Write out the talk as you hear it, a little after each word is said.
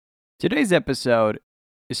Today's episode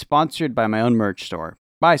is sponsored by my own merch store,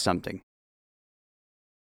 Buy Something.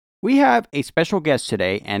 We have a special guest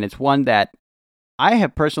today, and it's one that I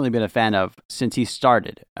have personally been a fan of since he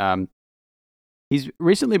started. He's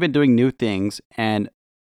recently been doing new things, and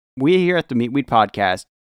we here at the Meat Weed Podcast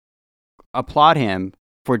applaud him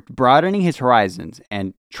for broadening his horizons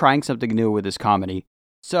and trying something new with his comedy.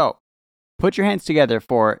 So, put your hands together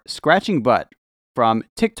for Scratching Butt from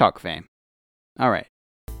TikTok fame. All right.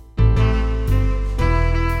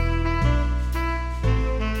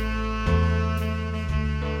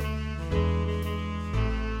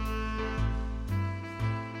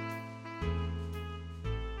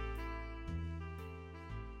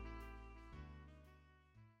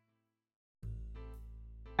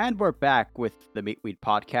 And we're back with the Meat Weed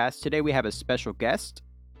Podcast. Today we have a special guest.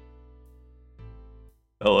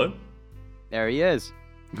 Hello. There he is.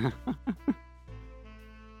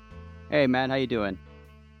 Hey man, how you doing?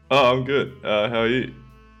 Oh, I'm good. How are you?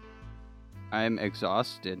 I'm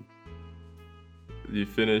exhausted. You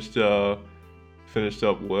finished up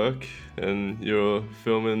work and you're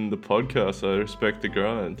filming the podcast. I respect the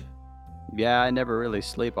grind. Yeah, I never really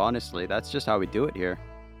sleep, honestly. That's just how we do it here.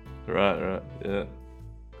 Right, yeah.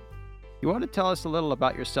 You want to tell us a little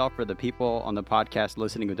about yourself for the people on the podcast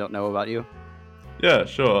listening who don't know about you? Yeah,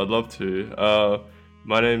 sure. I'd love to.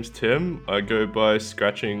 My name's Tim. I go by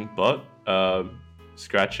Scratching Butt.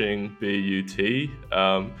 Scratching B-U-T.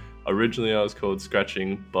 Originally I was called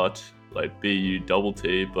Scratching Butt, like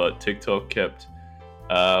B-U-T-T, but TikTok kept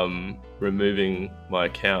removing my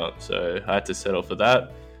account, so I had to settle for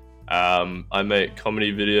that. I make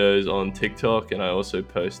comedy videos on TikTok, and I also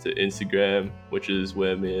post to Instagram, which is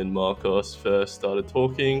where me and Marcos first started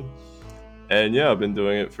talking. And yeah, I've been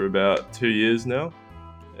doing it for about 2 years now,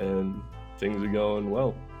 and things are going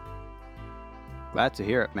well. Glad to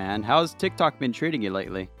hear it, man. How's TikTok been treating you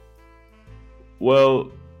lately? Well,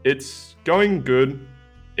 it's going good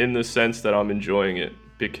in the sense that I'm enjoying it,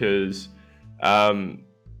 because I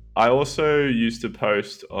also used to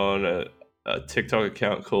post on a TikTok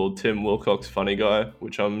account called Tim Wilcox Funny Guy,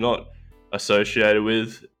 which I'm not associated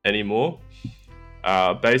with anymore.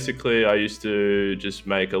 Basically, I used to just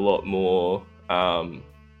make a lot more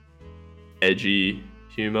edgy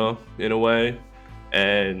humor in a way,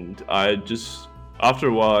 and I just, after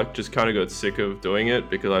a while, I just kind of got sick of doing it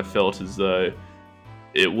because I felt as though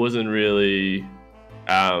it wasn't really,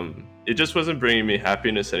 it just wasn't bringing me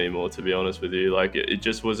happiness anymore, to be honest with you. Like, it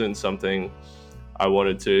just wasn't something I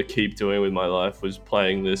wanted to keep doing with my life, was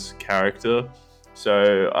playing this character.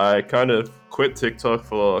 So I kind of quit TikTok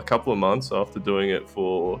for a couple of months after doing it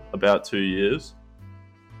for about 2 years.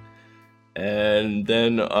 And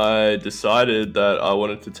then I decided that I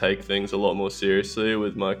wanted to take things a lot more seriously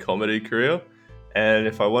with my comedy career. And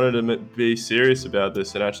if I wanted to be serious about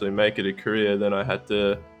this and actually make it a career, then I had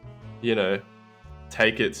to,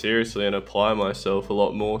 take it seriously and apply myself a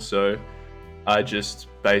lot more. So I just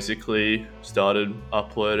basically started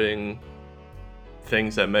uploading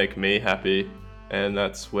things that make me happy, and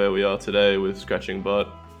that's where we are today with Scratching Butt.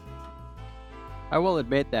 I will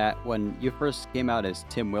admit that when you first came out as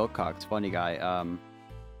Tim Wilcox Funny Guy,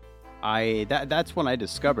 that's when I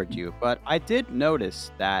discovered you. But I did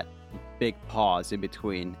notice that big pause in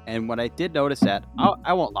between, and when I did notice that,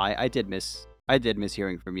 I won't lie, I did miss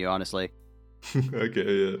hearing from you, honestly.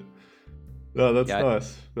 Okay, yeah. No, that's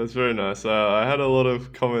nice. That's very nice. I had a lot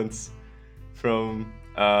of comments from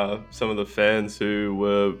some of the fans who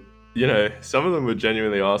were, some of them were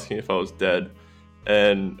genuinely asking if I was dead.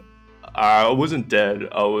 And I wasn't dead.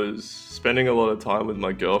 I was spending a lot of time with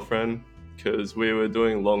my girlfriend because we were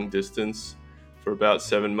doing long distance for about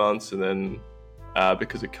 7 months, and then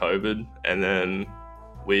because of COVID, and then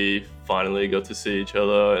we finally got to see each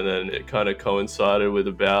other, and then it kind of coincided with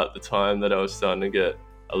about the time that I was starting to get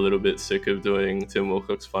a little bit sick of doing Tim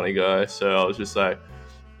Wilcox Funny Guy. So I was just like,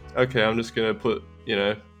 okay, I'm just going to put,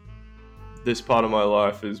 this part of my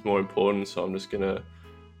life is more important, so I'm just going to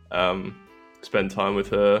spend time with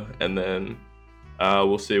her, and then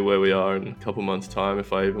we'll see where we are in a couple months' time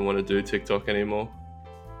if I even want to do TikTok anymore.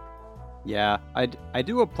 Yeah, I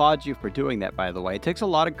do applaud you for doing that, by the way. It takes a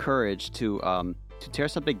lot of courage to tear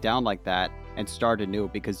something down like that and start anew,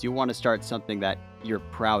 because you want to start something that you're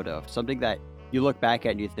proud of, something that you look back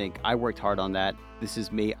at and you think, I worked hard on that. This is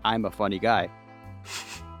me. I'm a funny guy.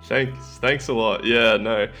 Thanks a lot. Yeah,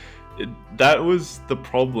 no, that was the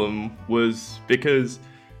problem, was because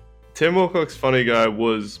Tim Wilcox Funny Guy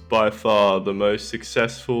was by far the most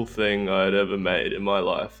successful thing I had ever made in my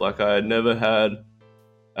life. Like, I had never had,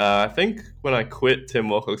 I think when I quit Tim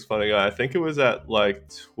Wilcox Funny Guy, I think it was at like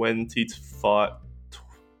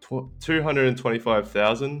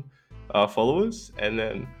 225,000 followers, and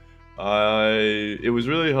then it was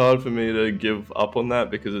really hard for me to give up on that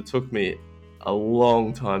because it took me a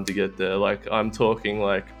long time to get there. Like I'm talking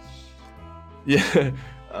like, yeah,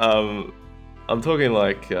 I'm talking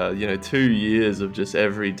like 2 years of just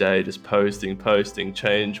every day just posting,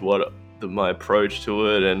 change my approach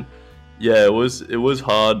to it, and yeah, it was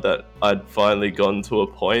hard that I'd finally gotten to a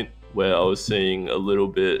point where I was seeing a little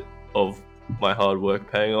bit of my hard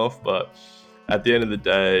work paying off, but at the end of the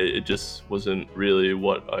day, it just wasn't really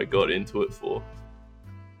what I got into it for.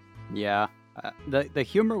 Yeah. The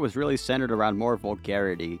humor was really centered around more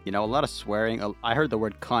vulgarity. A lot of swearing. I heard the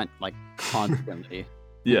word cunt like constantly.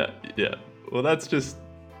 Yeah. Well, that's just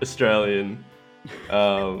Australian.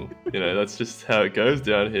 That's just how it goes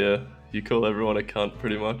down here. You call everyone a cunt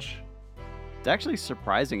pretty much. It's actually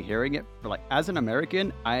surprising hearing it. Like, as an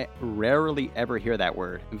American, I rarely ever hear that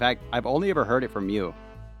word. In fact, I've only ever heard it from you.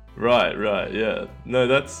 Right, yeah. No,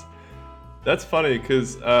 that's funny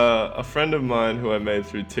because a friend of mine who I made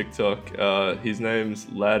through TikTok, his name's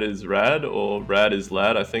Lad is Rad, or Rad is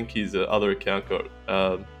Lad. I think his other account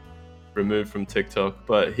got removed from TikTok,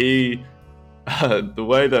 but he, the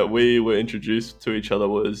way that we were introduced to each other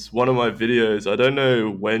was one of my videos. I don't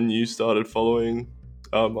know when you started following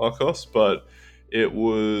Marcos, but it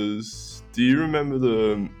was. Do you remember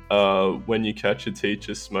the when you catch a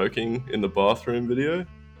teacher smoking in the bathroom video?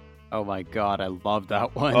 Oh my god, I love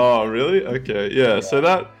that one. Oh, really? Okay, yeah. So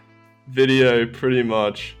that video pretty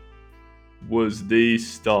much was the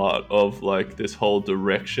start of like this whole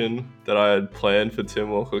direction that I had planned for Tim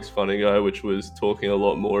Wilcock's Funny Guy, which was talking a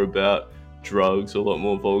lot more about drugs, a lot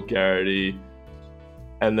more vulgarity,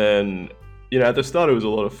 and then at the start it was a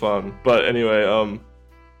lot of fun. But anyway,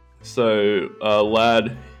 so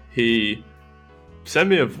Lad, he sent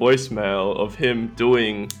me a voicemail of him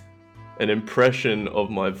doing an impression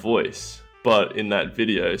of my voice, but in that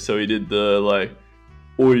video. So he did the like,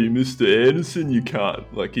 "Oi, Mr. Anderson, you can't."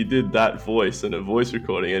 Like he did that voice in a voice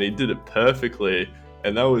recording, and he did it perfectly.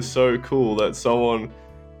 And that was so cool that someone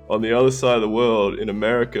on the other side of the world in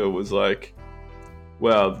America was like,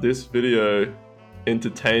 "Wow, this video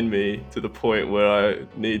entertained me to the point where I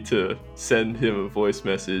need to send him a voice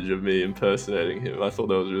message of me impersonating him." I thought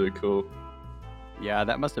that was really cool. Yeah,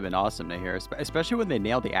 that must have been awesome to hear, especially when they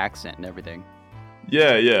nailed the accent and everything.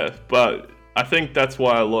 Yeah, but I think that's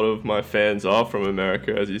why a lot of my fans are from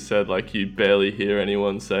America. As you said, like you barely hear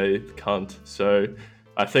anyone say cunt. So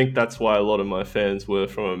I think that's why a lot of my fans were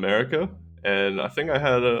from America. And I think I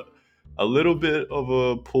had a little bit of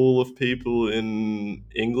a pool of people in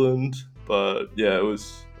England. But yeah, it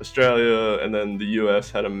was Australia, and then the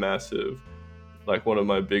US had a massive, like one of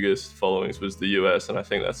my biggest followings was the US. And I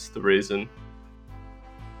think that's the reason.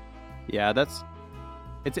 Yeah,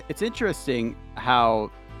 it's interesting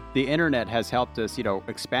how the internet has helped us,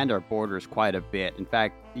 expand our borders quite a bit. In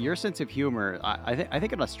fact, your sense of humor, I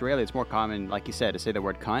think in Australia it's more common, like you said, to say the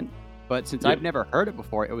word cunt. But since I've never heard it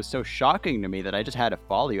before, it was so shocking to me that I just had to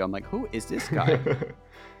follow you. I'm like, who is this guy?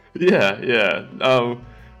 Yeah.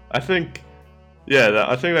 I think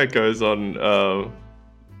that goes on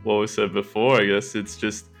what was said before. I guess it's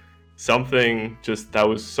just something just that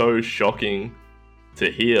was so shocking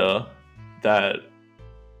to hear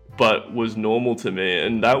but was normal to me.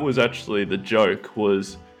 And that was actually the joke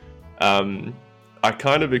was I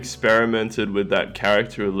kind of experimented with that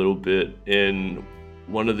character a little bit in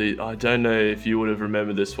one of the, I don't know if you would have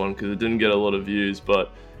remembered this one because it didn't get a lot of views,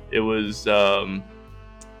 but it was a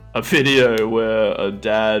video where a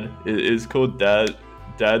dad is called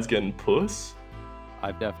Dad's Getting Puss.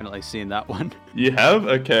 I've definitely seen that one. You have?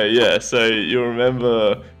 Okay, yeah. So you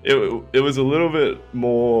remember it was a little bit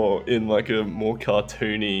more in like a more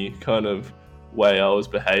cartoony kind of way I was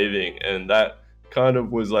behaving, and that kind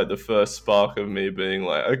of was like the first spark of me being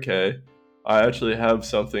like, okay, I actually have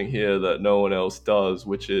something here that no one else does,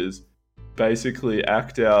 which is basically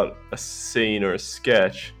act out a scene or a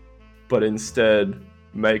sketch, but instead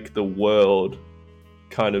make the world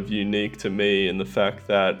kind of unique to me in the fact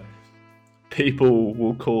that people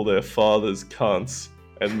will call their fathers cunts,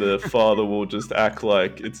 and the father will just act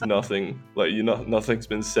like it's nothing, like nothing's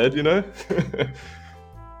been said, It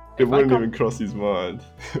wouldn't even cross his mind.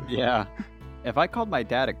 Yeah. If I called my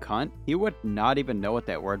dad a cunt, he would not even know what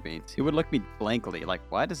that word means. He would look me blankly, like,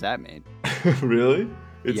 what does that mean? Really?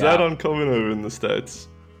 It's that uncommon over in the States?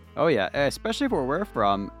 Oh yeah, especially where we're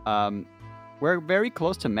from. We're very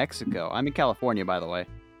close to Mexico. I'm in California, by the way.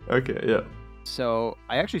 Okay, yeah. So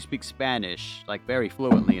I actually speak Spanish, like very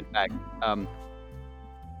fluently, in fact.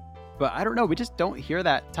 But I don't know, we just don't hear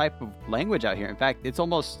that type of language out here. In fact, it's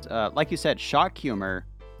almost, like you said, shock humor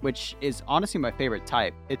which is honestly my favorite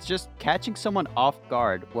type. It's just catching someone off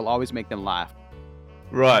guard will always make them laugh.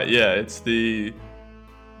 Right, yeah,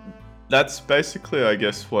 that's basically, I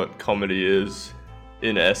guess, what comedy is,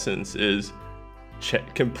 in essence, is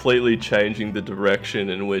completely changing the direction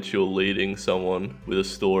in which you're leading someone with a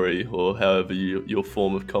story, or however your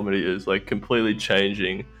form of comedy is, like completely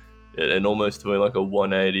changing it and almost doing like a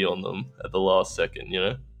 180 on them at the last second, you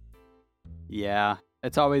know? Yeah,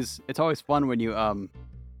 it's always fun when you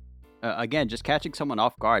again, just catching someone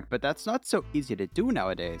off guard, but that's not so easy to do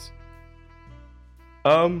nowadays.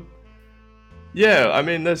 Yeah, I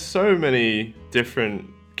mean, there's so many different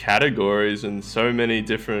categories and so many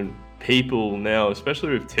different people now,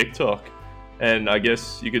 especially with TikTok, and I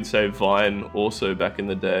guess you could say Vine also back in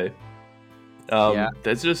the day.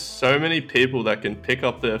 There's just so many people that can pick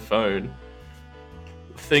up their phone,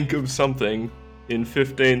 think of something in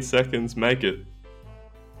 15 seconds, make it.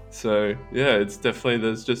 So yeah, it's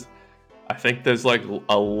definitely, I think there's like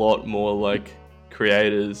a lot more like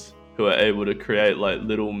creators who are able to create like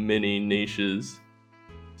little mini niches.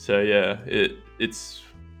 So yeah, it's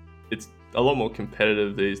a lot more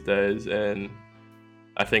competitive these days, and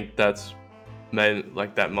I think that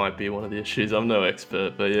might be one of the issues. I'm no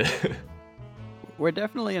expert, but yeah. We're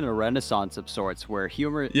definitely in a renaissance of sorts where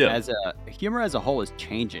humor as a whole is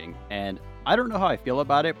changing, and I don't know how I feel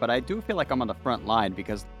about it, but I do feel like I'm on the front line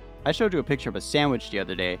because I showed you a picture of a sandwich the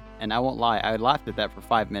other day, and I won't lie, I laughed at that for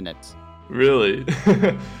 5 minutes. Really?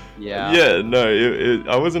 Yeah. Yeah, no,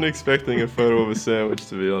 I wasn't expecting a photo of a sandwich,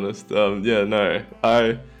 to be honest. Yeah, no,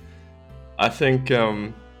 I think,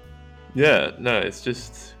 yeah, no, it's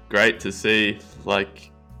just great to see,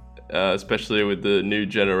 like, especially with the new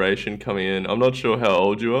generation coming in. I'm not sure how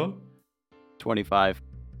old you are. 25.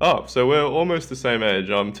 Oh, so we're almost the same age.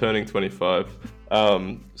 I'm turning 25.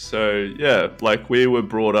 So yeah, like we were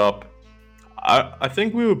brought up, I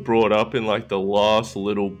think we were brought up in like the last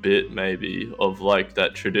little bit maybe of like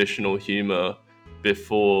that traditional humor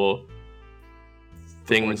before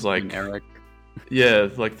things like Eric. Yeah,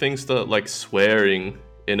 like things start like swearing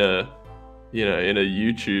in a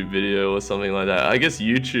YouTube video or something like that. I guess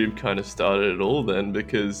YouTube kind of started it all then,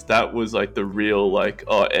 because that was like the real like,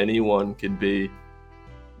 oh, anyone could be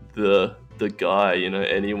the guy,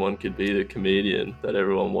 anyone could be the comedian that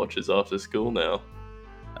everyone watches after school now.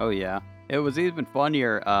 Oh yeah. It was even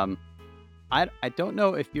funnier. I don't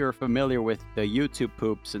know if you're familiar with the YouTube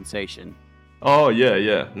poop sensation. Oh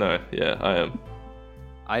yeah, no, yeah, I am.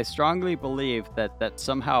 I strongly believe that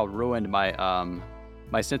somehow ruined my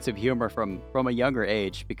my sense of humor from a younger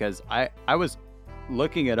age, because I was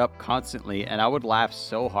looking it up constantly and I would laugh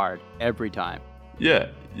so hard every time. Yeah,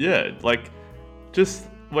 like just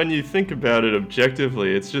when you think about it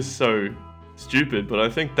objectively, it's just so stupid, but I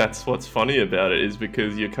think that's what's funny about it, is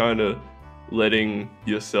because you're kind of letting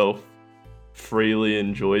yourself freely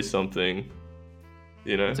enjoy something,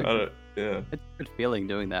 It's a good feeling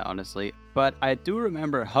doing that, honestly. But I do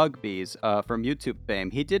remember Hugbees from YouTube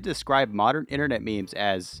fame. He did describe modern internet memes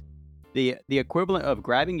as the equivalent of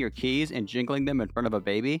grabbing your keys and jingling them in front of a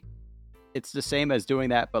baby. It's the same as doing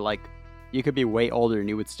that, but like you could be way older and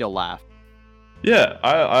you would still laugh. Yeah,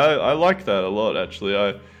 I like that a lot, actually.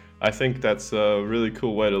 I think that's a really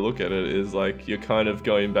cool way to look at it, is like you're kind of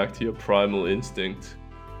going back to your primal instinct.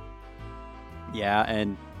 Yeah,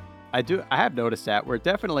 and I have noticed that we're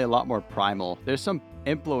definitely a lot more primal. There's some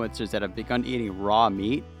influencers that have begun eating raw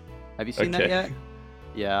meat. Have you seen that yet?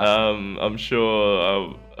 Yeah. I'm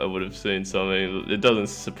sure I would have seen something. It doesn't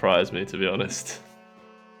surprise me, to be honest.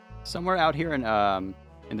 Somewhere out here in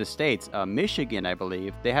the States, Michigan, I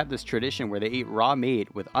believe, they have this tradition where they eat raw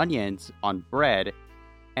meat with onions on bread.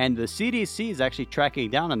 And the CDC is actually tracking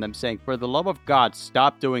down on them, saying, for the love of God,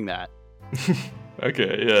 stop doing that.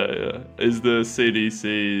 Okay, yeah. Is the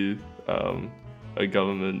CDC a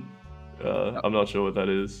government? I'm not sure what that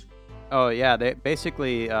is. Oh, yeah. They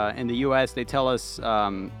basically, in the U.S., they tell us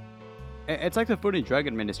it's like the Food and Drug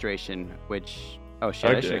Administration, which... Oh,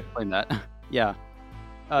 shit, okay. I should explain that. Yeah.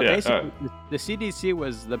 Basically, the CDC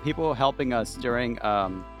was the people helping us during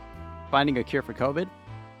finding a cure for COVID.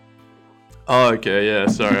 Oh, okay, yeah,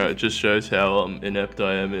 sorry. It just shows how inept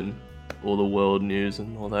I am in all the world news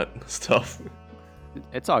and all that stuff.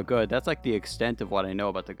 It's all good. That's like the extent of what I know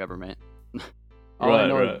about the government. All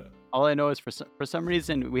I know is for some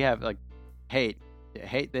reason we have like hate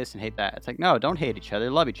this and hate that. It's like, no, don't hate each other.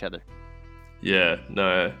 Love each other. Yeah,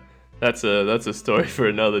 no, that's a story for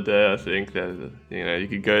another day. I think that you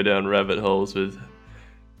could go down rabbit holes with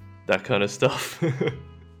that kind of stuff.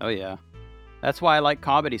 Oh yeah. That's why I like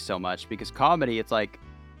comedy so much, because comedy, it's like,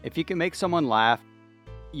 if you can make someone laugh,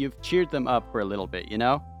 you've cheered them up for a little bit, you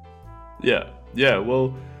know? Yeah, Yeah,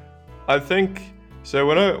 well, I think so.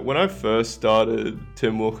 When I first started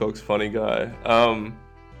Tim Wilcock's Funny Guy,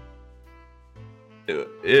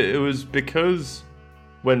 it was because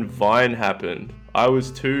when Vine happened, I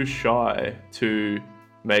was too shy to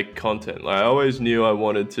make content. Like I always knew I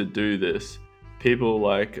wanted to do this. People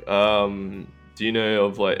like, do you know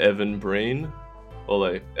of like Evan Breen or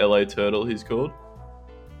like LA Turtle? He's called.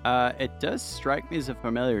 It does strike me as a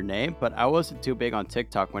familiar name, but I wasn't too big on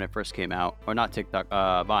TikTok when it first came out. Or not TikTok,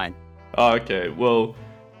 Vine. Oh, okay. Well,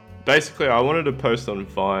 basically, I wanted to post on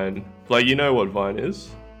Vine. Like, you know what Vine is?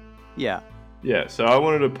 Yeah. Yeah, so I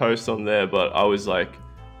wanted to post on there, but I was like,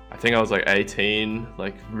 I think I was like 18,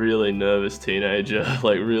 like really nervous teenager,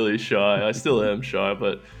 like really shy. I still am shy,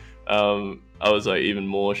 but I was like even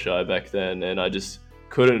more shy back then, and I just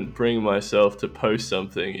couldn't bring myself to post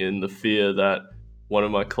something in the fear that one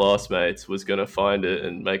of my classmates was going to find it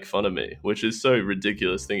and make fun of me, which is so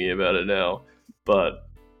ridiculous thinking about it now. But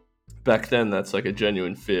back then, that's like a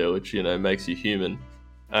genuine fear, which, you know, makes you human.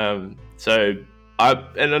 So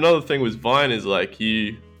and another thing was Vine is like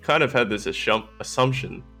you kind of had this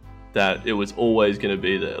assumption that it was always going to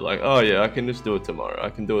be there. Like, oh yeah, I can just do it tomorrow.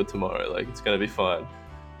 I can do it tomorrow. Like, it's going to be fine.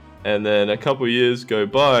 And then a couple years go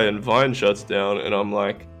by and Vine shuts down, and I'm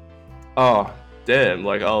like, oh damn,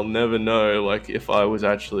 like I'll never know like if I was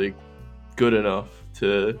actually good enough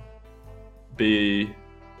to be,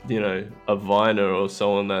 you know, a Viner or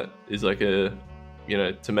someone that is like a, you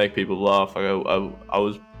know, to make people laugh. Like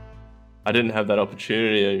I didn't have that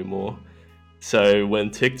opportunity anymore. So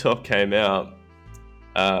when TikTok came out,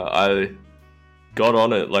 I got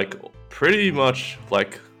on it like pretty much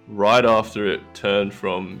like right after it turned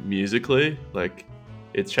from Musical.ly. Like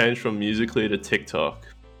it changed from Musical.ly to TikTok.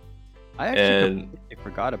 I actually completely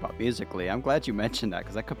forgot about Musical.ly. I'm glad you mentioned that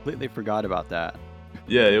because I completely forgot about that.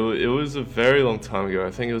 Yeah, it was a very long time ago.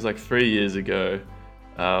 I think it was like 3 years ago.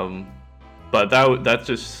 But that's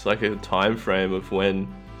just like a time frame of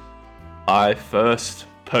when I first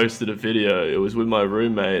posted a video. It was with my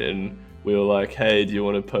roommate, and we were like, "Hey, do you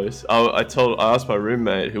want to post?" I asked my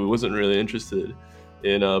roommate, who wasn't really interested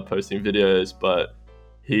in posting videos, but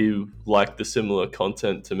he liked the similar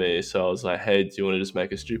content to me. So I was like, "Hey, do you want to just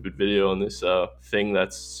make a stupid video on this thing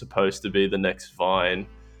that's supposed to be the next Vine?"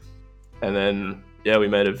 And then yeah, we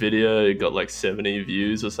made a video. It got like 70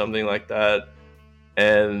 views or something like that.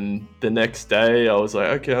 And the next day, I was like,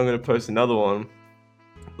 "Okay, I'm gonna post another one."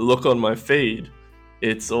 Look on my feed,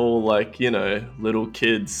 it's all like, you know, little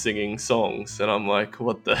kids singing songs, and I'm like,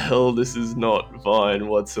 what the hell, this is not Vine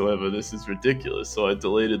whatsoever, this is ridiculous. So I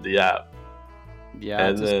deleted the app. Yeah,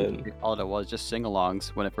 And it's then all it was, just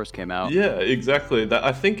sing-alongs when it first came out. yeah, exactly, that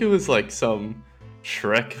I think it was like some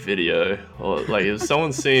Shrek video, or like it was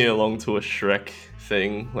someone singing along to a Shrek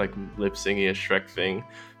thing, like lip singing a Shrek thing,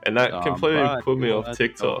 and that completely put me off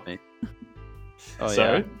TikTok. Oh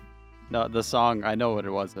Sorry? yeah. No, the song, I know what it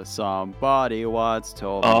was. The Somebody Once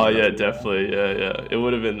Told Me. Oh yeah, definitely. Yeah. It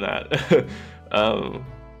would have been that.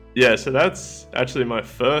 Yeah, so that's actually my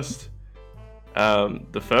first.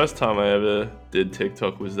 The first time I ever did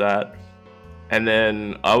TikTok was that, and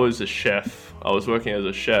then I was a chef. I was working as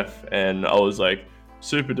a chef, and I was like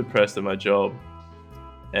super depressed at my job,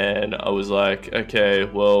 and I was like, okay,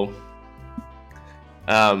 well,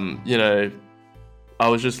 you know, I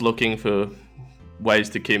was just looking for ways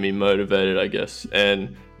to keep me motivated, I guess.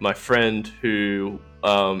 And my friend who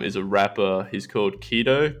is a rapper, he's called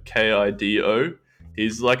Kido, Kido.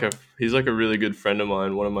 He's like a really good friend of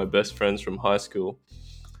mine, one of my best friends from high school.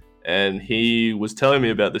 And he was telling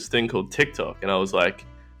me about this thing called TikTok, and I was like,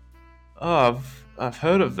 "Oh, I've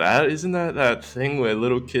heard of that. Isn't that thing where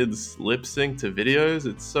little kids lip sync to videos?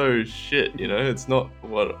 It's so shit, you know. It's not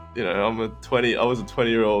what, you know. I was a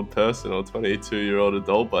 20-year-old person or 22-year-old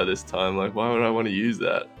adult by this time. Like, why would I want to use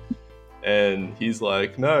that?" And he's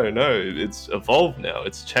like, no, it's evolved now.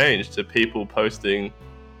 It's changed to people posting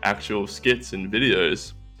actual skits and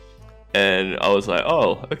videos. And I was like,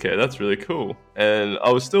 oh, okay, that's really cool. And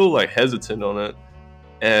I was still like hesitant on it.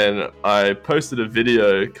 And I posted a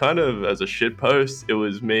video kind of as a shit post. It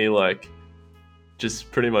was me like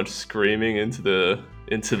just pretty much screaming into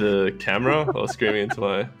the camera or screaming into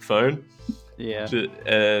my phone. Yeah.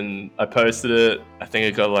 And I posted it. I think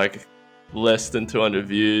it got like less than 200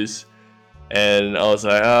 views. And I was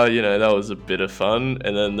like, oh, you know, that was a bit of fun.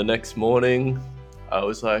 And then the next morning, I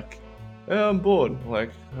was like, yeah, I'm bored.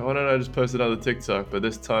 Like, why don't I just post another TikTok? But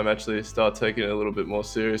this time actually start taking it a little bit more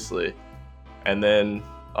seriously. And then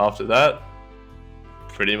after that,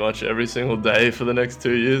 pretty much every single day for the next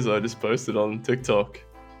 2 years, I just posted on TikTok.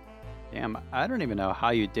 Damn, I don't even know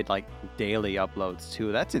how you did like daily uploads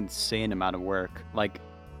too. That's insane amount of work. Like,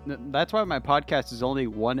 That's why my podcast is only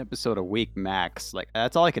one episode a week max. Like,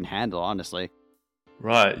 that's all I can handle, honestly.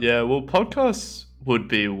 Right. Yeah. Well, podcasts would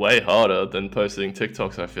be way harder than posting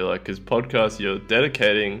TikToks, I feel like, because podcasts, you're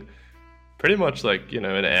dedicating pretty much like, an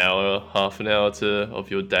hour, half an hour of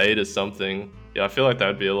your day to something. Yeah, I feel like that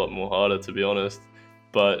would be a lot more harder, to be honest.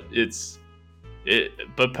 But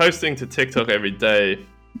but posting to TikTok every day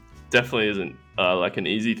definitely isn't like an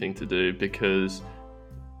easy thing to do, because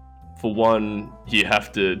for one, you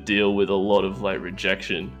have to deal with a lot of like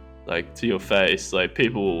rejection, like to your face. Like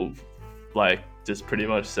people will like just pretty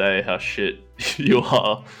much say how shit you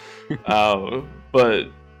are. But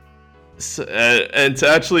and to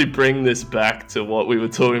actually bring this back to what we were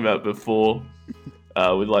talking about before,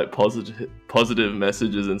 with like positive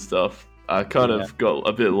messages and stuff, I kind of got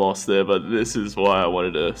a bit lost there. But this is why I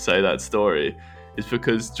wanted to say that story, is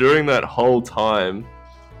because during that whole time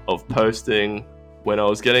of posting, when I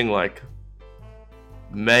was getting like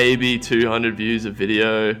maybe 200 views a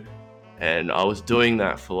video, and I was doing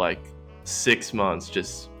that for like 6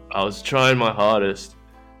 months, I was trying my hardest.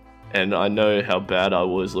 And I know how bad I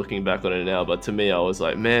was looking back on it now, but to me, I was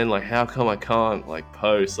like, man, like, how come I can't like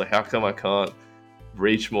post? Like, how come I can't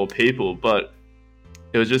reach more people? But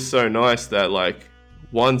it was just so nice that like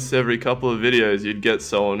once every couple of videos, you'd get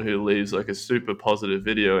someone who leaves like a super positive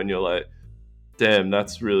video, and you're like, damn,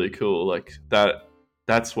 that's really cool. Like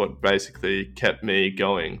that's what basically kept me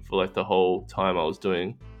going for like the whole time I was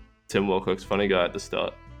doing Tim Wilcox Funny Guy at the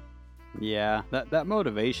start. Yeah, that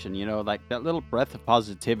motivation, like that little breath of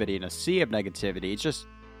positivity in a sea of negativity.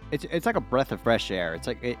 It's like a breath of fresh air. It's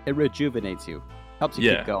like it rejuvenates you, helps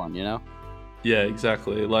you keep going. Yeah,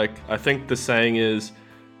 exactly. Like I think the saying is,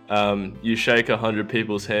 you shake 100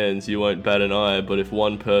 people's hands, you won't bat an eye, but if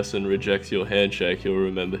one person rejects your handshake, you'll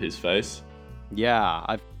remember his face.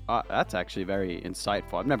 Yeah, that's actually very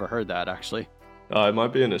insightful. I've never heard that actually. It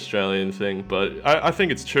might be an Australian thing, but I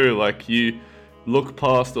think it's true. Like you look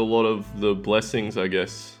past a lot of the blessings, I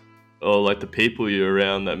guess, or like the people you're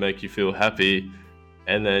around that make you feel happy,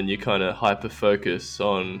 and then you kind of hyper focus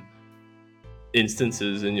on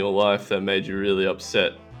instances in your life that made you really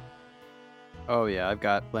upset. Oh yeah, I've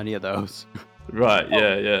got plenty of those. Right,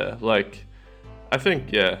 yeah. Like, I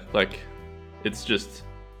think, like, it's just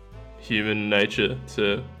human nature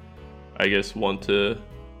to, I guess, want to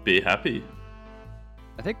be happy.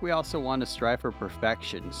 I think we also want to strive for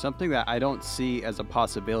perfection, something that I don't see as a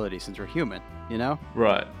possibility since we're human,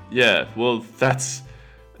 Right, yeah, well, that's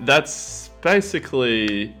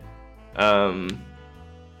basically, I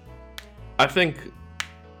think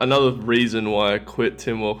another reason why I quit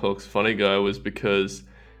Tim Wilcox Funny Guy was because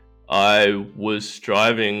I was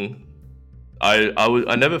striving.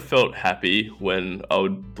 I never felt happy when I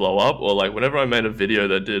would blow up, or like whenever I made a video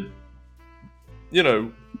that did,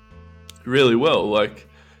 really well, like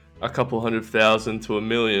a couple 100,000 to 1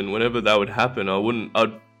 million. Whenever that would happen,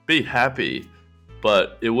 I'd be happy,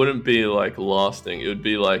 but it wouldn't be like lasting. It would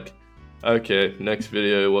be like, okay, next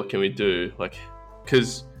video, what can we do? Like,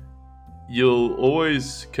 because you'll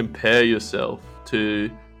always compare yourself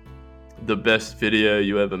to the best video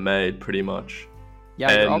you ever made, pretty much.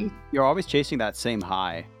 Yeah, you're always chasing that same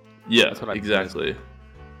high. Yeah, exactly.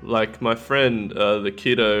 Like my friend, the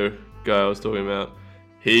keto guy I was talking about,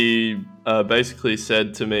 he basically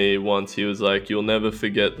said to me once, he was like, you'll never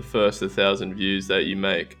forget the first 1,000 views that you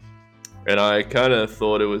make. And I kind of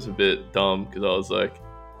thought it was a bit dumb, because I was like,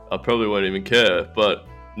 I probably won't even care. But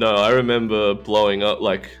no, I remember blowing up.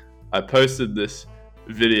 Like, I posted this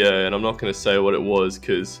video, and I'm not going to say what it was,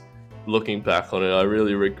 because looking back on it, I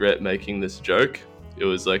really regret making this joke. It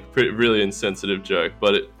was like really insensitive joke,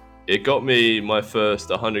 but it got me my first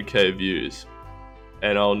 100k views,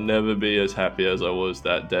 and I'll never be as happy as I was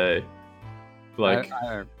that day. Like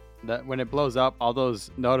that when it blows up, all those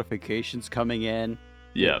notifications coming in.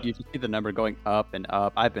 Yeah, you see the number going up and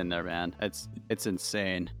up. I've been there, man. It's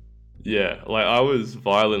insane. Yeah, like I was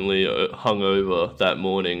violently hungover that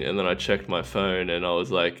morning, and then I checked my phone, and I was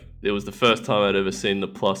like, it was the first time I'd ever seen the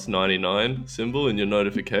 +99 symbol in your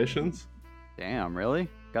notifications. Damn, really?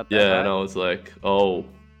 Got that? Yeah, right? And I was like, oh,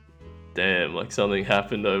 damn, like something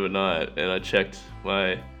happened overnight. And I checked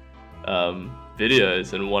my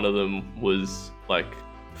videos, and one of them was like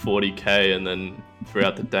 40k, and then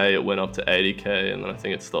throughout the day it went up to 80k, and then I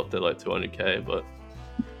think it stopped at like 200k. But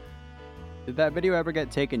did that video ever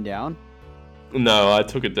get taken down? No, I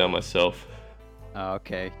took it down myself. Oh,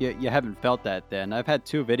 okay. You haven't felt that then. I've had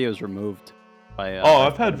 2 videos removed by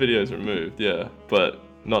I've had videos removed, yeah, but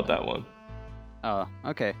not that one. Oh,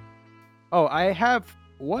 okay. Oh, I have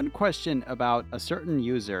one question about a certain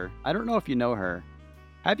user. I don't know if you know her.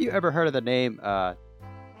 Have you ever heard of the name, what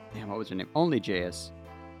was her name? OnlyJS.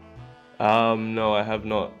 No, I have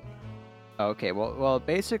not. Okay, well,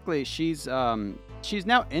 basically, she's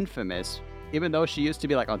now infamous, even though she used to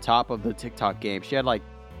be like on top of the TikTok game. She had like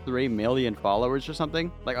 3 million followers or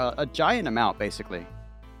something, like a giant amount, basically.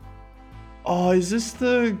 Oh, is this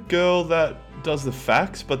the girl that does the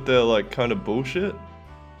facts, but they're like kind of bullshit?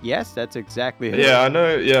 Yes, that's exactly her. Yeah, I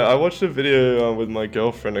know. Yeah, I watched a video with my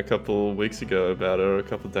girlfriend a couple weeks ago about her, or a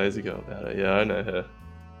couple days ago about her. Yeah, I know her.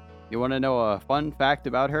 You want to know a fun fact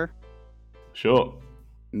about her? Sure.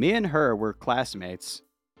 Me and her were classmates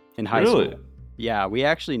in high Really? school. Yeah, we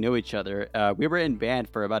actually knew each other. We were in band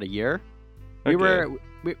for about a year. We Okay.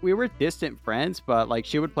 we were distant friends, but like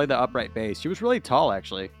she would play the upright bass. She was really tall,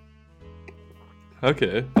 actually.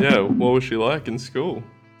 Okay. Yeah. What was she like in school?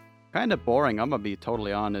 Kind of boring, I'm gonna be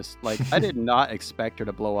totally honest. Like, I did not expect her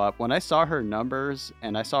to blow up. When I saw her numbers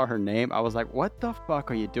and I saw her name, I was like, what the fuck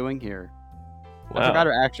are you doing here? I forgot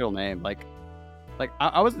Wow. her actual name.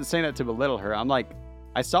 I wasn't saying that to belittle her. I'm like,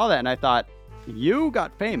 I saw that and I thought, you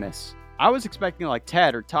got famous. I was expecting like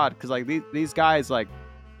Ted or Todd, because like these guys, like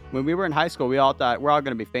when we were in high school, we all thought we're all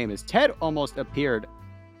gonna be famous. Ted almost appeared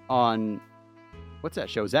on what's that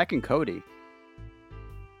show? Zack and Cody.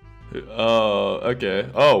 Oh, okay.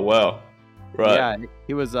 Oh, wow. Right. Yeah,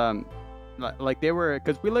 he was like they were,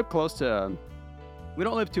 because we live close to we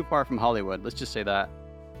don't live too far from Hollywood, let's just say that.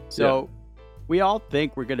 So we all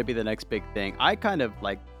think we're gonna be the next big thing. I kind of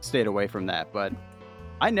like stayed away from that, but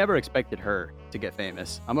I never expected her to get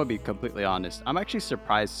famous. I'm gonna be completely honest. I'm actually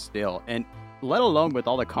surprised still, and let alone with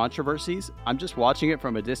all the controversies, I'm just watching it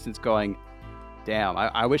from a distance going, damn,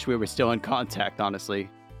 I wish we were still in contact, honestly.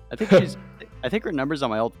 I think I think her number's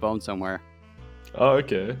on my old phone somewhere. Oh,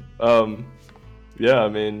 okay. Yeah, I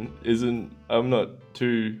mean, I'm not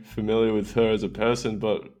too familiar with her as a person,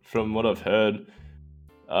 but from what I've heard,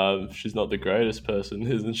 she's not the greatest person,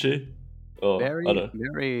 isn't she? Oh, I Very, don't.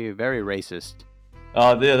 very, very racist.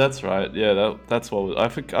 Oh, yeah, that's right. Yeah, that's what I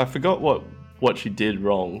forgot what she did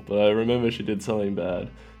wrong, but I remember she did something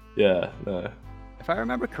bad. Yeah, no. If I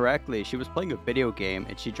remember correctly, she was playing a video game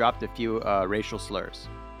and she dropped a few racial slurs.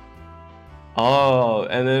 Oh,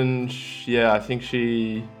 and then yeah, I think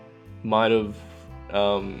she might have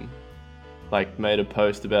like made a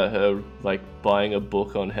post about her like buying a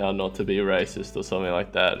book on how not to be racist or something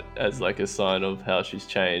like that as like a sign of how she's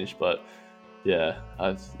changed. But yeah,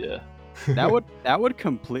 yeah. That would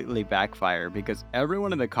completely backfire, because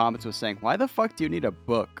everyone in the comments was saying, "Why the fuck do you need a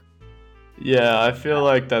book?" Yeah, I feel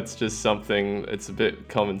like that's just something. It's a bit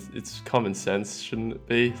common. It's common sense, shouldn't it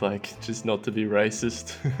be? Like just not to be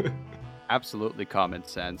racist. Absolutely common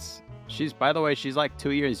sense. By the way, she's like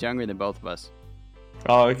 2 years younger than both of us.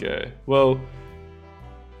 Oh, okay. Well,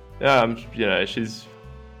 yeah, she's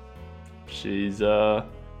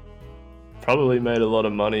probably made a lot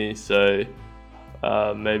of money, so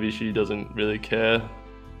maybe she doesn't really care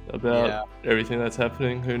about Yeah. everything that's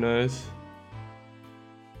happening. Who knows?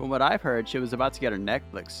 From what I've heard, she was about to get her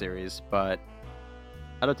Netflix series, but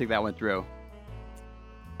I don't think that went through.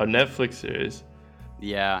 A Netflix series.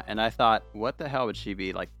 Yeah, and I thought, what the hell would she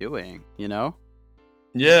be like doing? You know?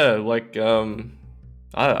 Yeah, like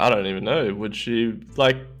I don't even know. Would she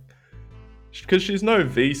like? Because she's no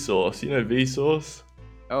Vsauce. You know Vsauce?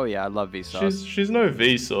 Oh yeah, I love Vsauce. She's no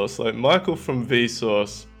Vsauce. Like Michael from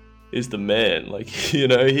Vsauce is the man. Like you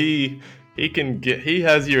know he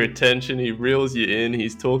has your attention. He reels you in.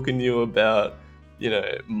 He's talking to you about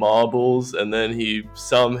marbles, and then he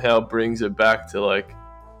somehow brings it back to like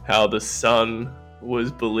how the sun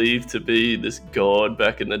was believed to be this god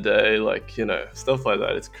back in the day. Like stuff like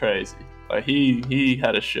that. It's crazy. Like he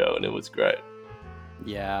had a show and it was great.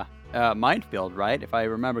 Yeah. Minefield, right? If I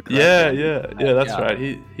remember correctly. Yeah. That's right.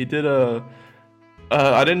 He did a.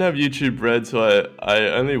 I didn't have YouTube Red, so I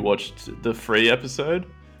only watched the free episode.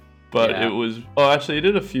 But Yeah. it was. Oh, actually, he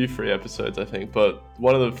did a few free episodes, I think. But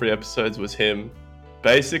one of the free episodes was him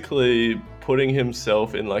basically putting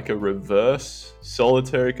himself in like a reverse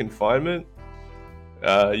solitary confinement.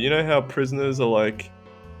 You know how prisoners are like,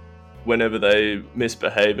 whenever they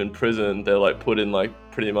misbehave in prison, they're like put in like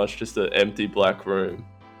pretty much just an empty black room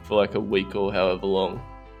for like a week or however long.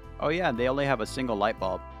 Oh yeah, they only have a single light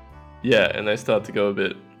bulb. Yeah, and they start to go a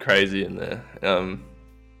bit crazy in there,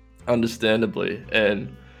 understandably.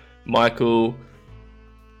 And Michael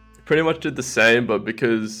pretty much did the same, but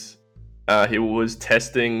because he was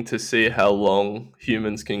testing to see how long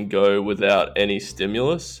humans can go without any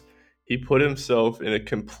stimulus, he put himself in a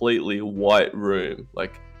completely white room,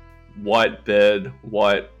 like white bed,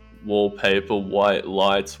 white wallpaper, white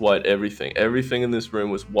lights, white everything. Everything in this room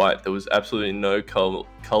was white. There was absolutely no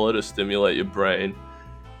color to stimulate your brain.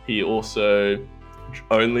 He also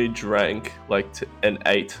only drank and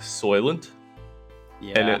ate Soylent.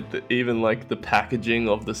 Yeah. And even like the packaging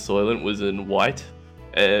of the Soylent was in white.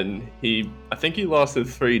 And I think he lasted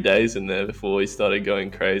 3 days in there before he started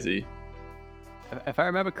going crazy. If I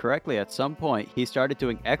remember correctly, at some point he started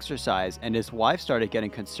doing exercise, and his wife started getting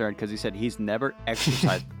concerned because he said he's never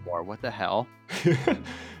exercised before. What the hell?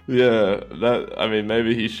 Yeah,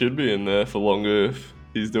 maybe he should be in there for longer if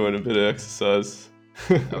he's doing a bit of exercise.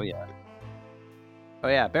 Oh yeah.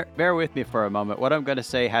 Bear with me for a moment. What I'm gonna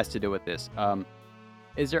say has to do with this.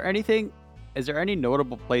 Is there any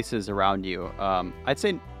notable places around you? I'd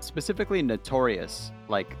say specifically notorious,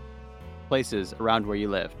 like places around where you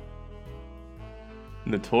live.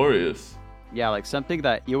 Notorious? Yeah, like something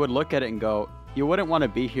that you would look at it and go, you wouldn't want to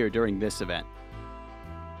be here during this event.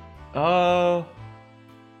 Not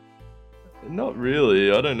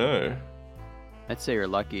really. I don't know. I'd say you're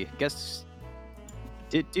lucky. Guess.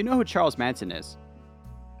 Do you know who Charles Manson is?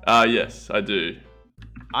 Yes, I do.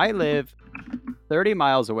 I live 30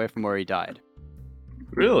 miles away from where he died.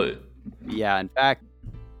 Really? Yeah, in fact,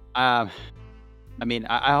 I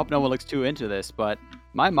hope no one looks too into this, but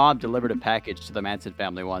my mom delivered a package to the Manson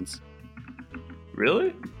family once.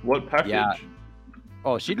 Really? What package? Yeah.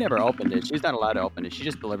 Oh, she never opened it. She's not allowed to open it. She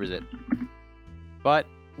just delivers it. But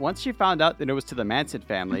once she found out that it was to the Manson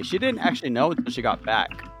family, she didn't actually know until she got back.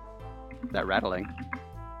 That rattling.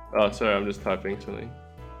 Oh, sorry, I'm just typing something.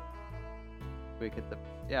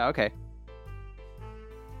 Yeah, okay.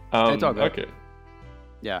 It's all good. Okay.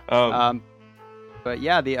 Yeah. But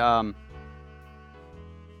yeah,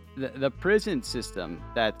 the prison system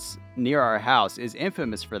that's near our house is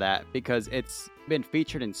infamous for that because it's been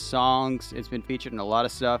featured in songs, it's been featured in a lot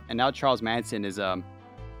of stuff, and now Charles Manson is I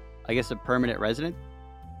guess a permanent resident.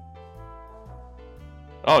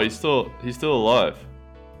 Oh, he's still alive.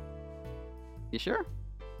 You sure?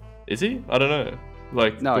 Is he? I don't know.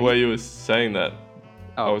 No, the way you were saying that.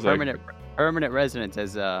 Oh, I was permanent residence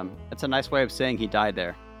is it's a nice way of saying he died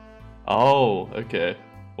there. Oh, okay.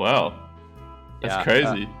 Wow. That's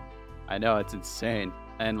crazy. I know, it's insane.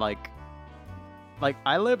 And like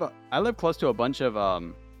I live close to a bunch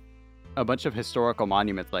of historical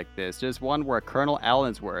monuments like this. There's one where Colonel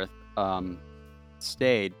Allensworth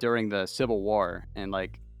stayed during the Civil War, and I'm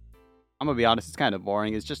gonna be honest, it's kind of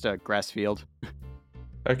boring. It's just a grass field.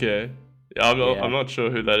 Okay. Yeah, I'm not sure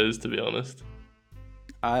who that is, to be honest.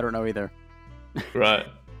 I don't know either. Right.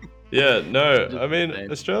 Yeah, no. I mean,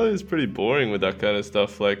 Australia is pretty boring with that kind of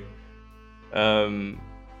stuff. I mean,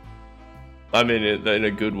 in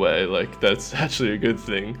a good way. That's actually a good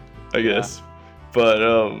thing, I guess. But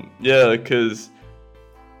yeah, because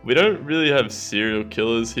we don't really have serial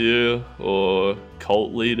killers here or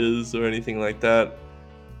cult leaders or anything like that.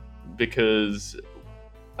 Because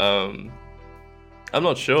I'm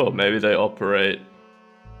not sure. Maybe they operate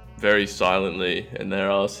very silently and there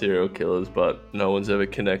are serial killers, but no one's ever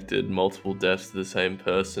connected multiple deaths to the same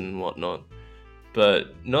person and whatnot.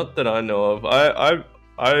 But not that I know of. I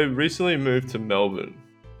recently moved to Melbourne,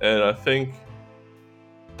 and I think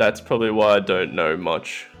that's probably why I don't know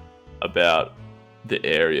much about the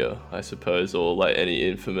area, I suppose, or any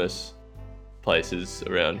infamous places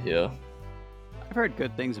around here. I've heard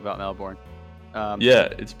good things about Melbourne. Yeah,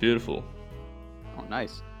 it's beautiful. Oh,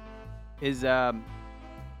 nice.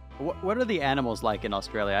 What are the animals like in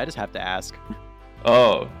Australia? I just have to ask.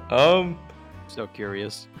 Oh, so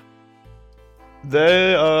curious.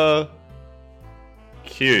 They are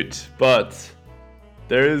cute, but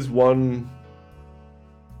there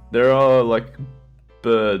are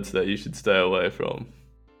birds that you should stay away from.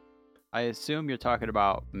 I assume you're talking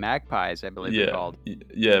about magpies, I believe they're called.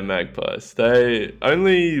 Yeah, magpies. They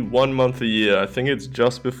only 1 month a year. I think it's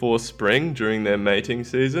just before spring during their mating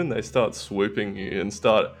season. They start swooping you and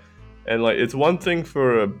it's one thing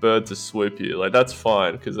for a bird to swoop you. That's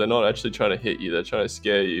fine because they're not actually trying to hit you. They're trying to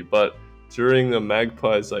scare you. But during the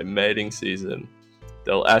magpies mating season,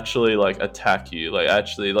 they'll actually attack you.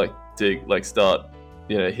 Dig, start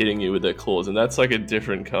hitting you with their claws, and that's a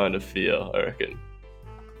different kind of fear, I reckon.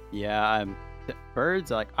 Yeah,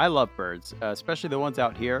 birds, I love birds, especially the ones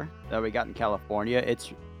out here that we got in California.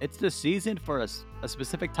 It's the season for a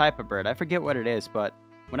specific type of bird. I forget what it is, but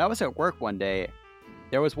when I was at work one day,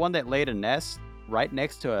 there was one that laid a nest right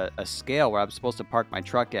next to a scale where I was supposed to park my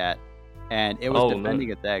truck at, and it was defending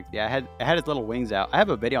its eggs. Yeah, it had its little wings out. I have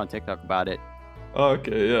a video on TikTok about it. Oh,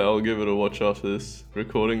 okay, yeah, I'll give it a watch after this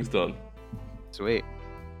recording's done. Sweet.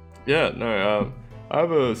 Yeah, no, I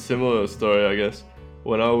have a similar story, I guess.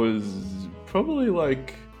 When I was probably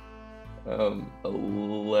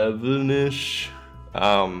 11-ish,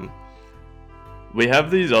 we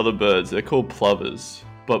have these other birds. They're called plovers,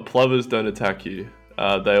 but plovers don't attack you.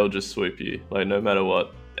 they'll just swoop you, like no matter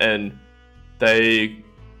what. And they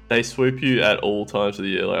swoop you at all times of the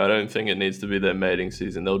year. Like I don't think it needs to be their mating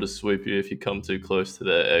season. They'll just swoop you if you come too close to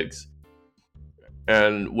their eggs.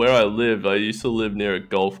 And where I lived, I used to live near a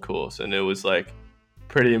golf course, and it was like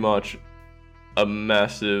pretty much a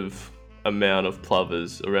massive amount of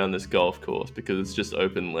plovers around this golf course because it's just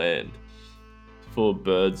open land for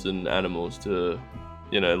birds and animals to,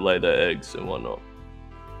 lay their eggs and whatnot.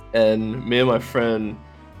 And me and my friend,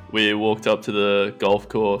 we walked up to the golf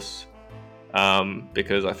course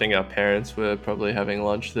because I think our parents were probably having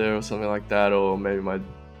lunch there or something like that, or maybe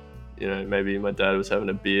my dad was having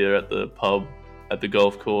a beer at the pub at the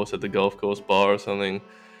golf course bar or something.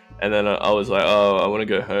 And then I was like, oh, I want to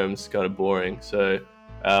go home. It's kind of boring. So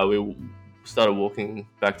we started walking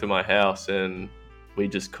back to my house, and we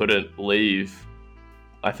just couldn't leave.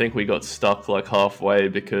 I think we got stuck like halfway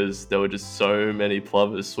because there were just so many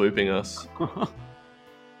plovers swooping us.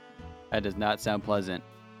 That does not sound pleasant.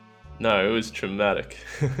 No, it was traumatic.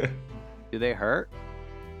 Do they hurt?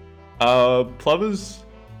 Plovers,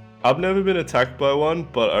 I've never been attacked by one,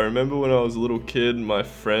 but I remember when I was a little kid, my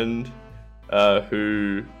friend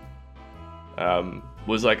who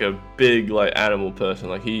was like a big like animal person.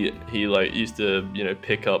 Like he like used to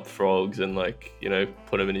pick up frogs and like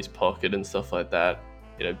put them in his pocket and stuff like that.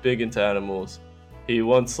 Big into animals. He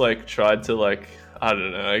once like tried to like, I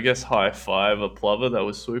don't know, I guess high five a plover that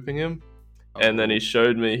was swooping him, and then he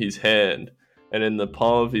showed me his hand, and in the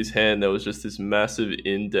palm of his hand there was just this massive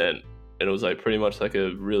indent, and it was like pretty much like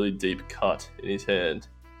a really deep cut in his hand.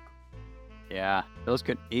 Yeah, those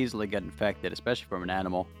could easily get infected, especially from an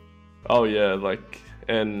animal. Oh yeah, like,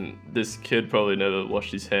 and this kid probably never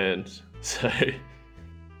washed his hands, so.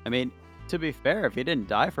 I mean, to be fair, if he didn't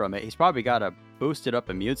die from it, he's probably got a boosted up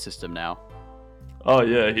immune system now. Oh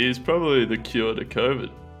yeah, he's probably the cure to COVID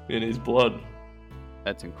in his blood.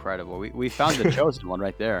 That's incredible. We found the chosen one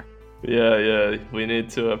right there. Yeah, we need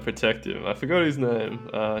to protect him. I forgot his name.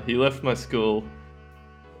 He left my school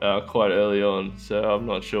quite early on, so I'm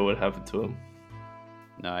not sure what happened to him.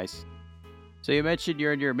 Nice. So you mentioned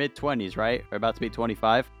you're in your mid-20s, right? Or about to be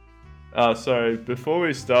 25? Sorry, before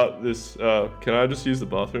we start this, can I just use the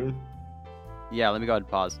bathroom? Yeah, let me go ahead and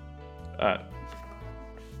pause. Alright.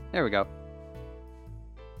 There we go.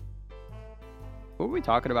 What were we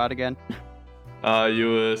talking about again?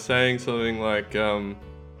 You were saying something like,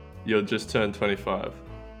 you'll just turn 25.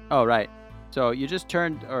 Oh, right. So you just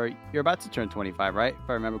turned, or you're about to turn 25, right? If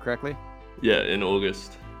I remember correctly? Yeah, in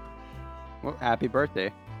August. Well, happy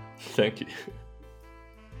birthday. Thank you.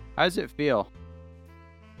 How does it feel?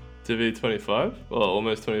 To be 25? Well,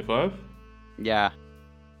 almost 25? Yeah.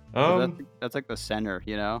 That's like the center,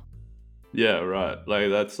 Yeah, right. Like,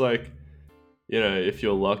 that's like, if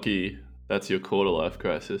you're lucky, that's your quarter life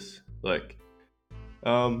crisis. Like,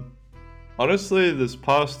 honestly, this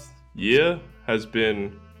past year has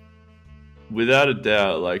been, without a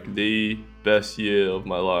doubt, like the best year of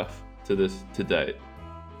my life to date.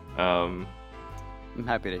 I'm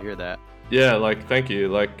happy to hear that. Yeah, like, thank you.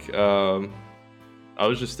 Like, I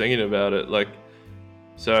was just thinking about it. Like,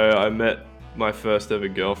 so I met my first ever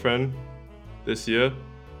girlfriend this year.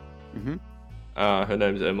 Mm-hmm. Her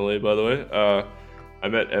name's Emily, by the way. I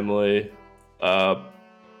met Emily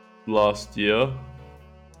last year,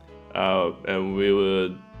 and we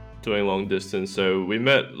were doing long distance. So we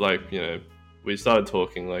met, like, we started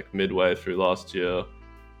talking like midway through last year,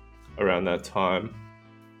 around that time.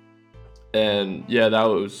 And yeah, that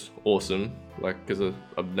was awesome. Like, because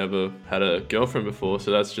I've never had a girlfriend before, so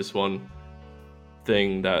that's just one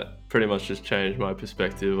thing that pretty much just changed my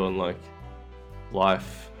perspective on like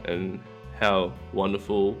life and how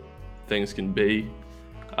wonderful things can be.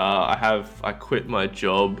 I quit my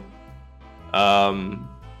job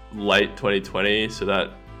late 2020, so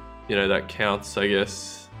that that counts, I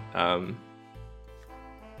guess.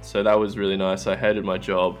 So that was really nice. I hated my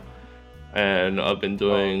job, and I've been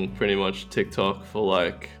doing pretty much TikTok for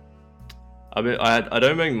like, I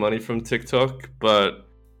don't make money from TikTok, but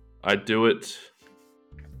I do it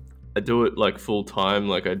like full time.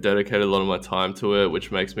 Like, I dedicate a lot of my time to it,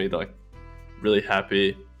 which makes me like really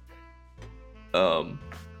happy.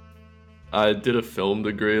 I did a film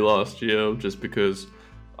degree last year just because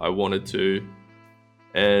I wanted to,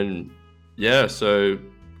 and yeah, so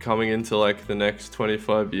coming into like the next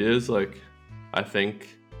 25 years, like, I think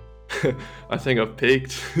I've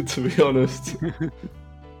peaked, to be honest.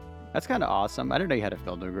 That's kind of awesome. I didn't know you had a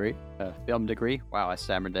film degree. Wow, I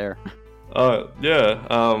stammered there. Yeah.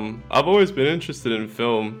 I've always been interested in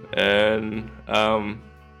film, and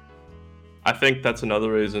I think that's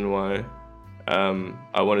another reason why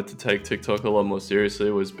I wanted to take TikTok a lot more seriously,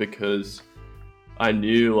 was because I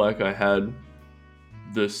knew like I had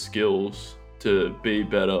the skills to be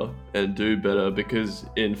better and do better, because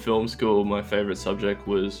in film school my favorite subject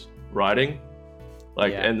was writing.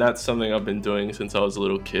 And that's something I've been doing since I was a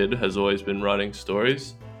little kid, has always been writing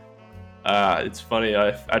stories. It's funny, I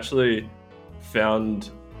actually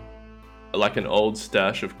found like an old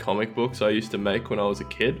stash of comic books I used to make when I was a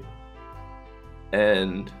kid,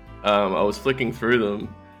 and I was flicking through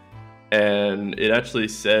them, and it actually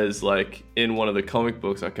says, like, in one of the comic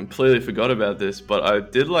books, I completely forgot about this, but I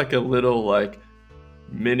did like a little like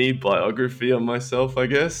mini biography on myself, I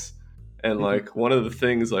guess. And like one of the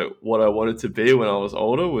things, like what I wanted to be when I was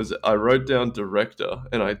older, was I wrote down director,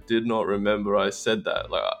 and I did not remember I said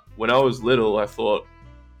that. Like when I was little, I thought,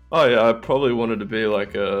 oh yeah, I probably wanted to be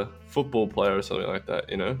like a football player or something like that,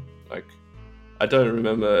 you know? Like, I don't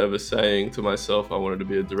remember ever saying to myself I wanted to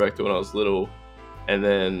be a director when I was little. And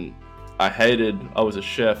then I was a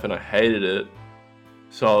chef and I hated it.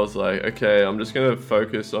 So I was like, okay, I'm just going to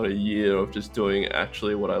focus on a year of just doing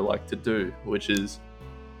actually what I like to do, which is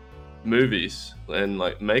movies and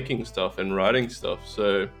like making stuff and writing stuff.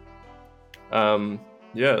 So,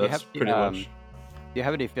 yeah, that's pretty much. Do you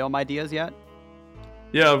have any film ideas yet?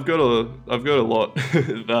 Yeah, I've got a lot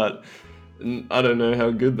that I don't know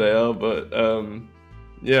how good they are, but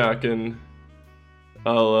yeah,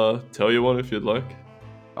 I'll tell you one if you'd like.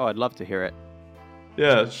 Oh, I'd love to hear it.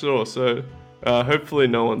 Yeah, sure. So hopefully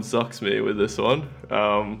no one sucks me with this one.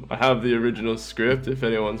 I have the original script if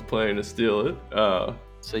anyone's planning to steal it.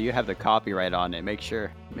 So you have the copyright on it. Make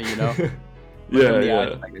sure, you know.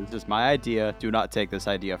 Yeah. This is my idea. Do not take this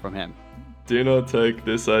idea from him. Do not take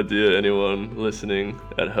this idea, anyone listening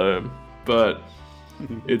at home. But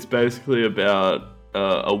it's basically about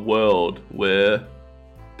a world where,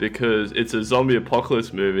 because it's a zombie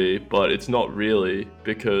apocalypse movie, but it's not really,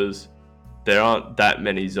 because there aren't that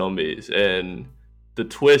many zombies. And the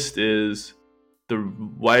twist is the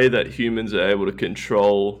way that humans are able to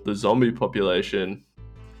control the zombie population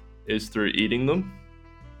is through eating them.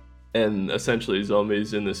 And essentially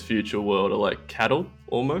zombies in this future world are like cattle,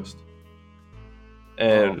 almost.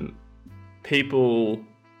 And people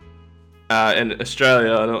in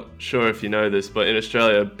Australia, I'm not sure if you know this, but in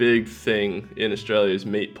Australia, a big thing in Australia is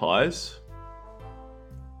meat pies.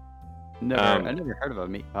 I never heard of a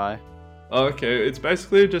meat pie. Okay, it's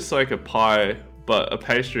basically just like a pie, but a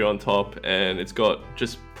pastry on top, and it's got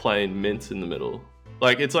just plain mint in the middle.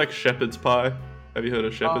 Like, it's like shepherd's pie. Have you heard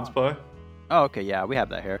of shepherd's pie? Oh, okay, yeah, we have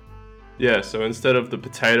that here. Yeah, so instead of the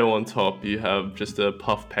potato on top, you have just a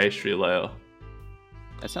puff pastry layer.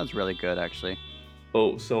 That sounds really good, actually.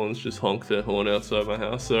 Oh, someone's just honked their horn outside my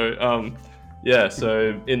house. So, yeah,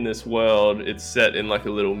 so in this world, it's set in like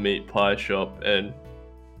a little meat pie shop, and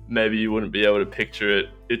maybe you wouldn't be able to picture it.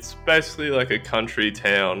 It's basically like a country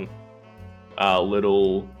town,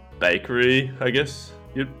 little bakery, I guess.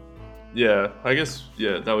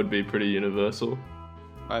 That would be pretty universal.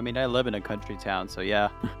 I mean, I live in a country town, so yeah.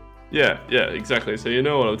 Yeah, exactly. So you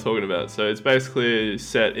know what I'm talking about. So it's basically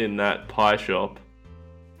set in that pie shop,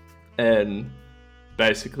 and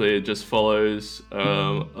basically it just follows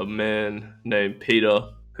a man named Peter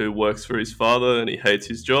who works for his father, and he hates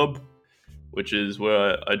his job, which is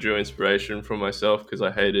where I drew inspiration from myself, because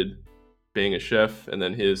I hated being a chef. And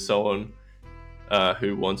then here's someone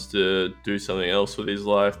who wants to do something else with his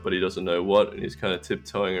life, but he doesn't know what, and he's kind of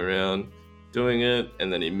tiptoeing around doing it.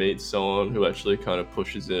 And then he meets someone who actually kind of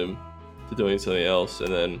pushes him to doing something else.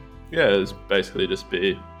 And then, yeah, it's basically just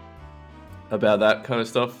be about that kind of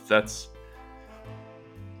stuff.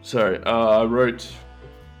 I wrote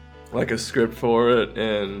like a script for it,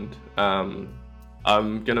 and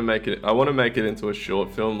I'm gonna make it. I want to make it into a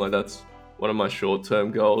short film. Like, that's one of my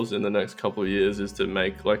short-term goals in the next couple of years, is to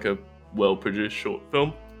make like a well-produced short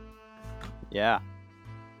film. Yeah,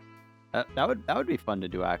 that would be fun to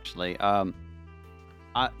do, actually.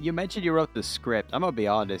 You mentioned you wrote the script. I'm gonna be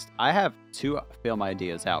honest. I have 2 film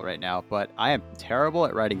ideas out right now, but I am terrible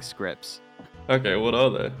at writing scripts. Okay, what are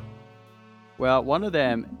they? Well, one of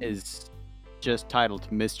them is just titled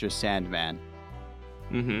Mr. Sandman.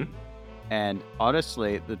 Mm-hmm. And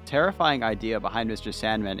honestly, the terrifying idea behind Mr.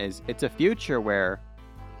 Sandman is it's a future where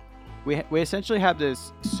we essentially have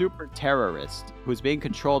this super terrorist who's being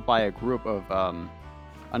controlled by a group of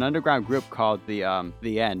an underground group called the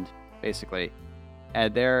End, basically.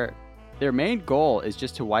 And their main goal is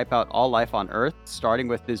just to wipe out all life on Earth, starting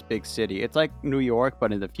with this big city. It's like New York,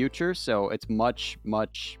 but in the future, so it's much,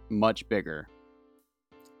 much, much bigger.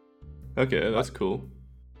 Okay, that's cool.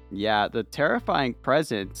 Yeah, the terrifying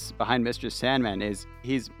presence behind Mr. Sandman is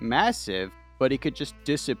he's massive, but he could just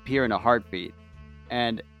disappear in a heartbeat.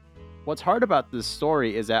 And what's hard about this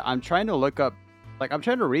story is that I'm trying to look up like I'm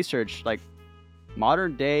trying to research like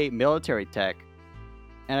modern day military tech,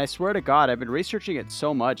 and I swear to God, I've been researching it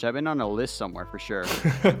so much. I've been on a list somewhere for sure.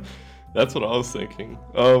 That's what I was thinking.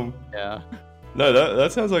 Yeah. No,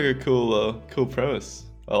 that sounds like a cool premise.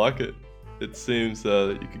 I like it. It seems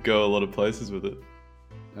you could go a lot of places with it.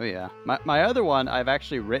 Oh yeah. My other one I've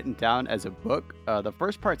actually written down as a book. The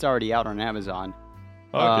first part's already out on Amazon.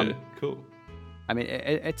 Okay, cool. I mean,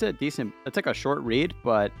 it's like a short read,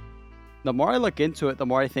 but the more I look into it, the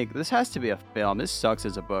more I think this has to be a film. This sucks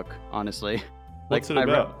as a book, honestly. What's it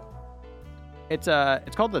about? It's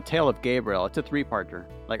called The Tale of Gabriel. It's a three-parter,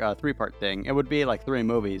 like a three-part thing. It would be like 3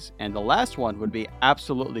 movies, and the last one would be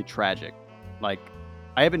absolutely tragic. Like,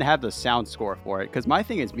 I even have the sound score for it because my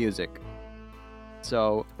thing is music.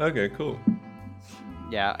 So okay, cool.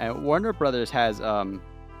 Yeah, and Warner Brothers has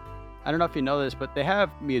I don't know if you know this, but they have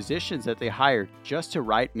musicians that they hire just to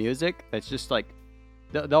write music. That's just like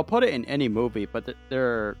they'll put it in any movie, but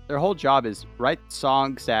their whole job is write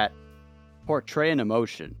songs that portray an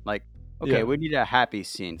emotion. Like, okay, we need a happy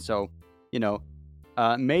scene, so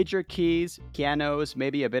major keys, pianos,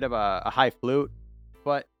 maybe a bit of a high flute.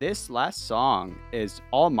 But this last song is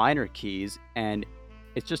all minor keys, and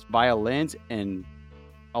it's just violins and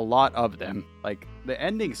a lot of them. Like the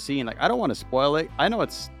ending scene, like I don't want to spoil it. I know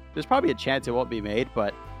there's probably a chance it won't be made,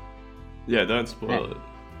 but yeah, don't spoil it.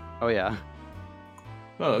 Oh yeah.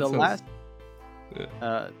 Oh, the last.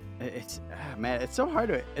 It's so hard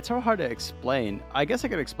to explain. I guess I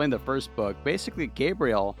could explain the first book. Basically,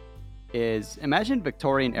 Gabriel is imagine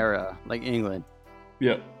Victorian era, like England.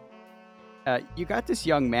 Yeah. You got this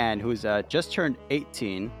young man who's just turned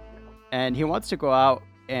 18, and he wants to go out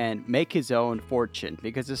and make his own fortune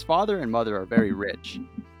because his father and mother are very rich.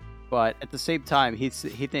 But at the same time, he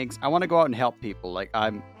thinks, I want to go out and help people. Like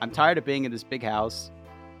I'm tired of being in this big house.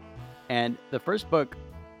 And the first book,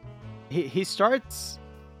 he starts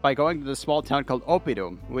by going to the small town called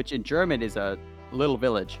Oppidum, which in German is a little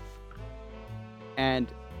village. And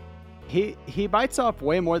he bites off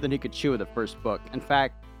way more than he could chew in the first book. In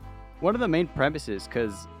fact, one of the main premises,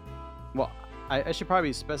 because, well, I should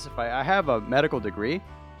probably specify, I have a medical degree,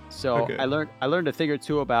 so okay. I learned a thing or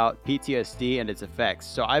two about PTSD and its effects.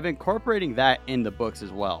 So I've incorporating that in the books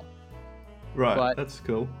as well. Right, but, that's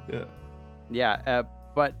cool. Yeah. Yeah,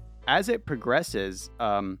 but as it progresses,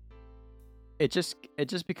 it just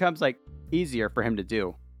becomes like easier for him to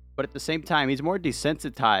do. But at the same time, he's more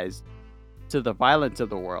desensitized to the violence of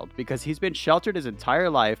the world because he's been sheltered his entire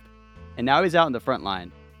life, and now he's out in the front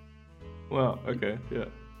line. Wow. Okay. Yeah.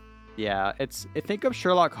 Yeah. Think of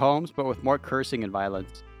Sherlock Holmes, but with more cursing and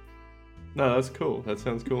violence. No, that's cool. That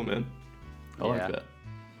sounds cool, man. I like that.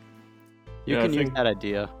 You can use that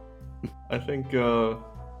idea. I think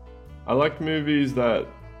I like movies that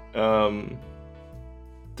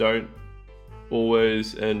don't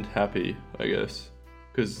always end happy, I guess,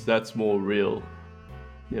 because that's more real,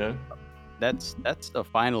 you know? That's the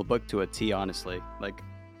final book to a T, honestly. Like,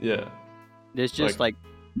 yeah, there's just like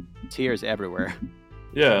tears everywhere.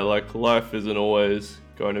 Yeah, like life isn't always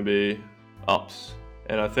going to be ups,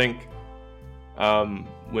 and I think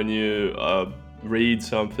when you read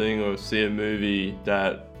something or see a movie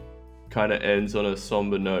that kind of ends on a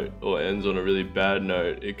somber note or ends on a really bad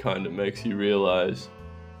note, it kind of makes you realize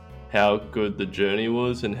how good the journey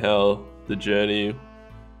was and how the journey,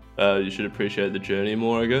 you should appreciate the journey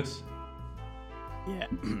more, I guess. Yeah.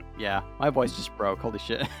 Yeah, my voice just broke. Holy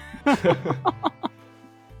shit.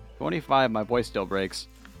 25, my voice still breaks.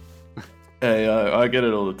 Hey, I get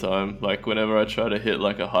it all the time. Like, whenever I try to hit,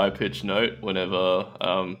 like, a high-pitched note, whenever,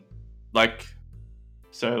 like,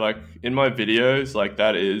 in my videos, like,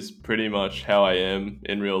 that is pretty much how I am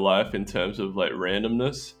in real life in terms of, like,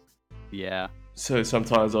 randomness. Yeah. So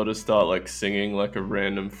sometimes I'll just start, like, singing, like, a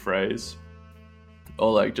random phrase.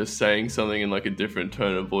 Or, like, just saying something in, like, a different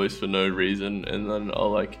tone of voice for no reason, and then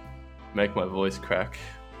I'll, like, make my voice crack.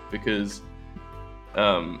 Because,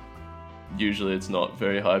 usually it's not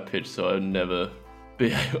very high pitched, so I'd never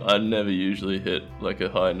usually hit like a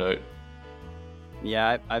high note.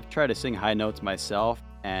 Yeah, I've tried to sing high notes myself,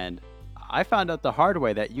 and I found out the hard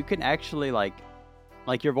way that you can actually like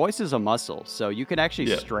your voice is a muscle, so you can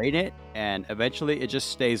actually strain it, and eventually it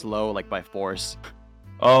just stays low like by force.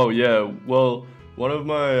 Oh yeah, well, one of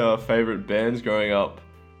my favorite bands growing up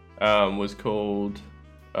was called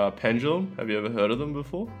Pendulum. Have you ever heard of them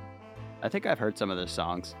before? I think I've heard some of their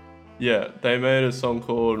songs. Yeah, they made a song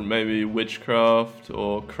called maybe Witchcraft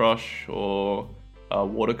or Crush or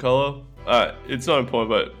Watercolor. It's not important,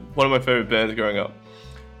 but one of my favorite bands growing up.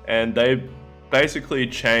 And they basically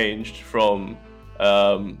changed from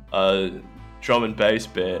a drum and bass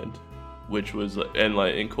band which was and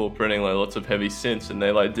like incorporating like lots of heavy synths, and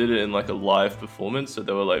they like did it in like a live performance. So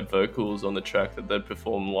there were like vocals on the track that they'd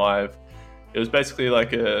perform live. It was basically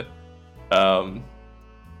like a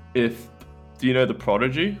if do you know The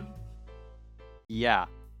Prodigy? Yeah.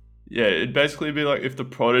 Yeah, it'd basically be like if The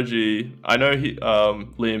Prodigy. I know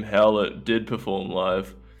Liam Howlett did perform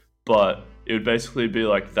live, but it would basically be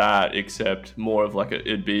like that, except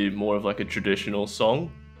it'd be more of like a traditional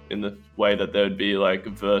song in the way that there'd be like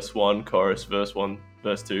verse 1, chorus, verse 1,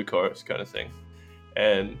 verse 2, chorus kind of thing.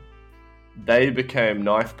 And they became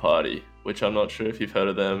Knife Party, which I'm not sure if you've heard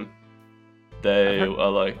of them. They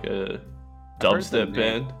are like a dubstep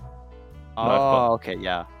band. Oh, okay,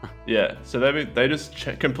 yeah. Yeah, so they just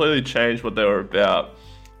completely changed what they were about,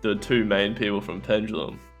 the two main people from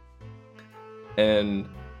Pendulum. And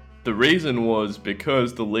the reason was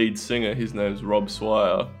because the lead singer, his name's Rob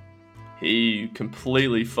Swire, he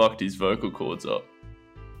completely fucked his vocal cords up.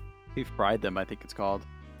 He fried them, I think it's called.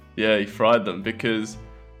 Yeah, he fried them because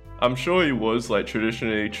I'm sure he was like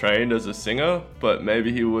traditionally trained as a singer, but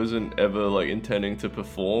maybe he wasn't ever like intending to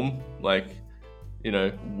perform like, you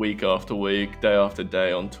know, week after week, day after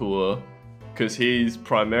day on tour, because he's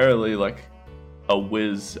primarily like a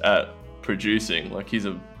whiz at producing. Like he's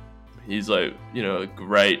like, you know, a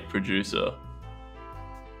great producer.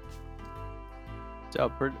 So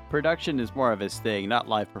production is more of his thing, not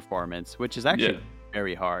live performance, which is actually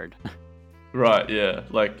very hard. Right, yeah.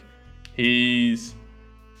 Like he's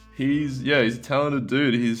a talented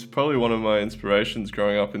dude. He's probably one of my inspirations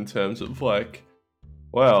growing up in terms of like,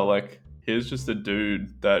 wow, like he's just a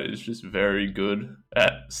dude that is just very good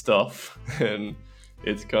at stuff. And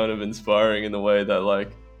it's kind of inspiring in the way that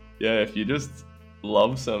like, yeah, if you just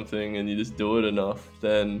love something and you just do it enough,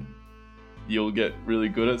 then you'll get really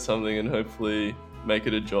good at something and hopefully make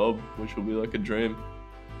it a job, which will be like a dream.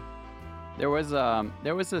 There was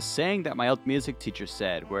a saying that my old music teacher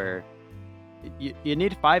said where you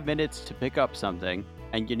need 5 minutes to pick up something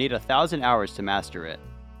and you need 1,000 hours to master it.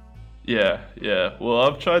 Yeah. Well,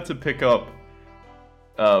 I've tried to pick up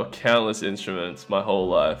countless instruments my whole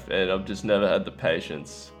life, and I've just never had the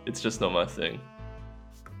patience. It's just not my thing.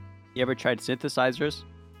 You ever tried synthesizers?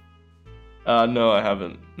 No, I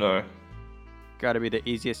haven't. No. Gotta be the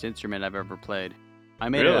easiest instrument I've ever played. I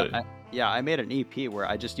made an EP where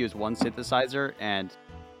I just used one synthesizer and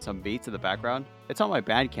some beats in the background. It's on my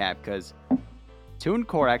Bandcamp because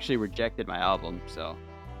TuneCore actually rejected my album, so.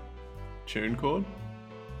 TuneCore?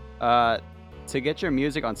 To get your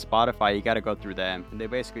music on Spotify, you gotta go through them. And they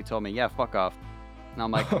basically told me, yeah, fuck off. And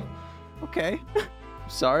I'm like, okay,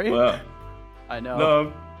 sorry. Wow. I know.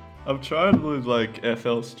 No, I've tried with like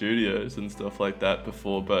FL Studios and stuff like that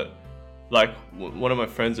before, but like one of my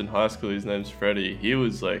friends in high school, his name's Freddie, he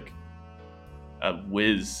was like a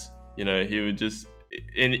whiz. You know, he would just,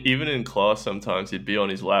 even in class sometimes, he'd be on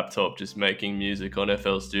his laptop just making music on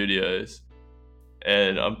FL Studios.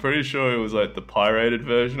 And I'm pretty sure it was like the pirated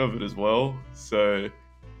version of it as well. So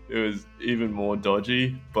it was even more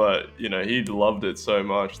dodgy. But, you know, he loved it so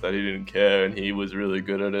much that he didn't care, and he was really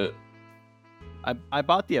good at it. I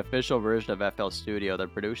bought the official version of FL Studio, the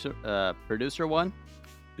producer one.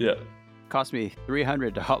 Yeah. It cost me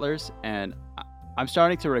 $300, and I'm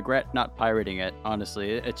starting to regret not pirating it,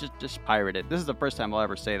 honestly. It's just pirate it. This is the first time I'll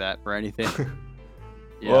ever say that for anything.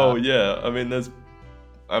 Yeah. Well, yeah. I mean,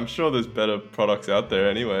 I'm sure there's better products out there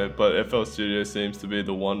anyway, but FL Studio seems to be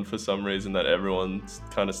the one for some reason that everyone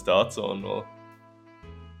kind of starts on. Or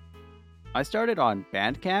I started on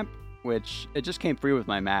Bandcamp, which it just came free with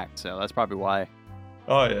my Mac, so that's probably why.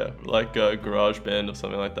 Oh yeah, like GarageBand or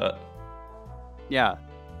something like that. Yeah.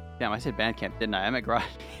 Damn, I said Bandcamp, didn't I? I meant Garage.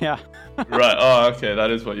 Yeah. Right. Oh, okay. That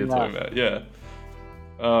is what you're talking about. Yeah.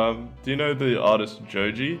 Do you know the artist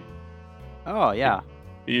Joji? Oh yeah.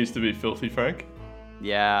 He used to be Filthy Frank.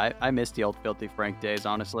 Yeah, I miss the old Filthy Frank days,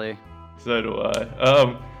 honestly. So do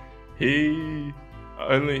I. He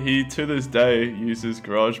to this day uses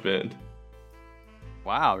GarageBand.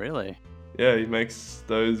 Wow, really? Yeah, he makes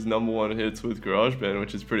those #1 hits with GarageBand,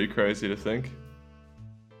 which is pretty crazy to think.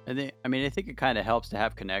 I think it kind of helps to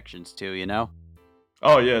have connections too, you know?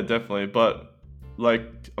 Oh yeah, definitely. But like,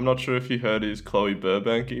 I'm not sure if you heard his Chloe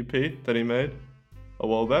Burbank EP that he made a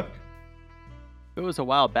while back. If it was a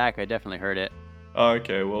while back, I definitely heard it. Oh,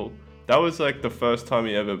 okay, well, that was like the first time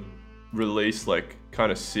he ever released like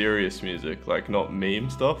kind of serious music, like not meme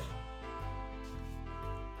stuff.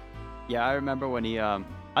 Yeah, I remember when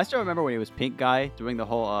I still remember when he was Pink Guy doing the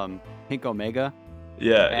whole Pink Omega.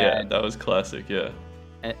 Yeah, that was classic, yeah.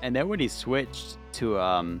 And then when he switched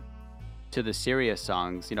to the serious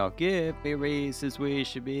songs, you know, give me reasons we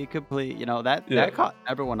should be complete, you know, that caught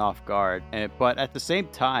everyone off guard. But at the same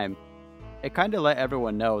time, it kind of let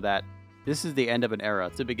everyone know that this is the end of an era.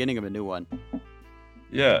 It's the beginning of a new one.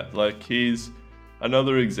 Yeah, like he's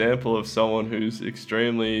another example of someone who's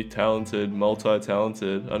extremely talented,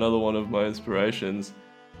 multi-talented. Another one of my inspirations.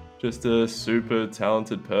 Just a super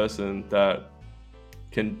talented person that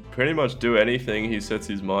can pretty much do anything he sets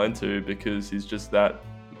his mind to because he's just that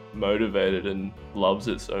motivated and loves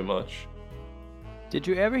it so much. Did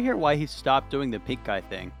you ever hear why he stopped doing the pink eye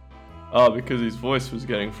thing? Oh, because his voice was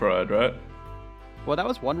getting fried, right? Well, that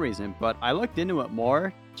was one reason, but I looked into it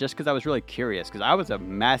more just because I was really curious, because I was a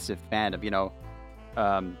massive fan of,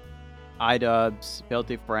 iDubbbz,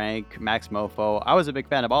 Filthy Frank, Max Mofo. I was a big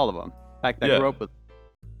fan of all of them. In fact, I grew up with.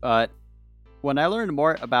 But when I learned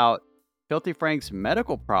more about Filthy Frank's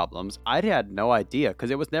medical problems, I had no idea,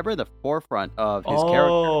 because it was never the forefront of his character.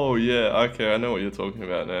 Oh, yeah, okay, I know what you're talking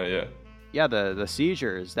about now, yeah. Yeah, the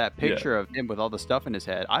seizures, that picture of him with all the stuff in his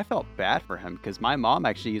head. I felt bad for him, because my mom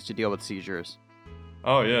actually used to deal with seizures.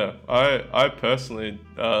 Oh yeah, I personally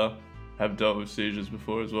have dealt with seizures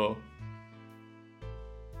before as well.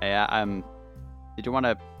 Yeah, Did you want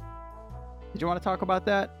to talk about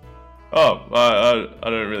that? Oh, I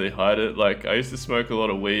don't really hide it. Like I used to smoke a lot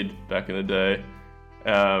of weed back in the day.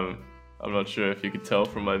 I'm not sure if you could tell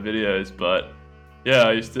from my videos, but yeah,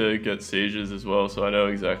 I used to get seizures as well. So I know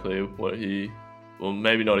exactly what well,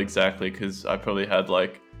 maybe not exactly, because I probably had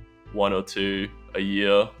like one or two a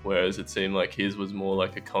year, whereas it seemed like his was more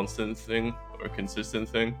like a constant thing or a consistent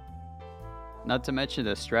thing. Not to mention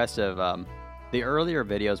the stress of the earlier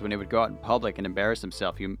videos when he would go out in public and embarrass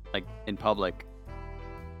himself. In public.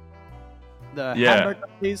 The hamburger,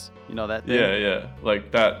 please. You know that thing? Yeah,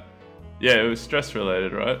 like that. Yeah, it was stress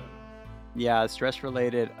related, right? Yeah, stress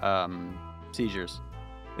related seizures.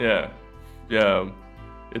 Yeah.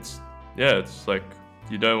 It's like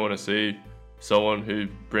you don't want to see someone who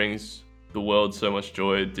brings the world so much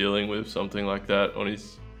joy dealing with something like that in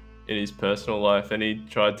his personal life, and he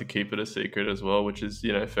tried to keep it a secret as well, which is,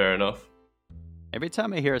 fair enough. Every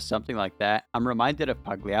time I hear something like that, I'm reminded of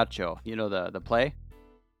Pagliaccio. You know the play?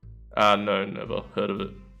 No, never heard of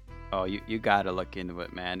it. Oh, you gotta look into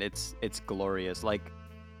it, man. It's glorious. Like,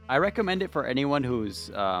 I recommend it for anyone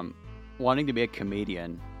who's wanting to be a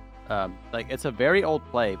comedian. Like, it's a very old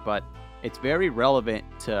play, but it's very relevant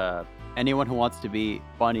to anyone who wants to be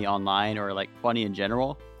funny online or like funny in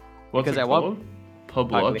general. What's it called?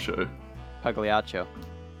 Pagliaccio. Pagliaccio.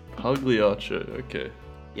 Pagliaccio. Okay.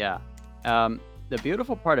 Yeah. The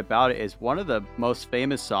beautiful part about it is one of the most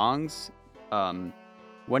famous songs.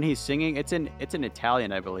 When he's singing, it's in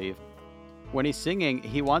Italian, I believe. When he's singing,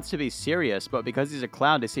 he wants to be serious, but because he's a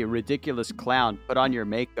clown, they say, "Ridiculous clown, put on your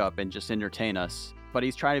makeup and just entertain us." But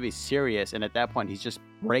he's trying to be serious, and at that point, he's just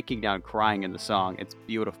breaking down, crying in the song. It's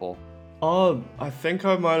beautiful. Oh, I think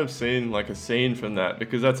I might have seen like a scene from that,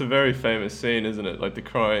 because that's a very famous scene, isn't it? Like the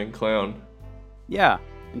crying clown. Yeah.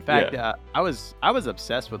 In fact, I was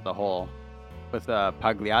obsessed with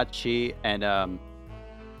Pagliacci and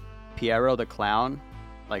Piero the clown,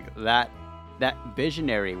 like that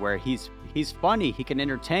visionary where he's funny, he can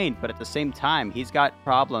entertain, but at the same time, he's got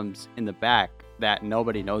problems in the back that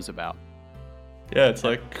nobody knows about. Yeah, it's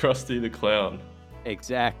like Krusty the Clown.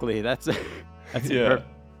 Exactly. That's yeah.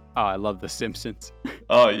 Oh, I love The Simpsons.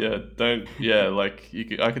 Oh yeah,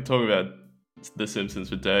 I could talk about The Simpsons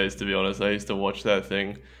for days, to be honest. I used to watch that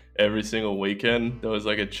thing every single weekend. There was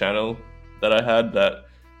like a channel that I had that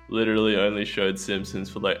literally only showed Simpsons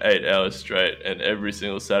for like 8 hours straight, and every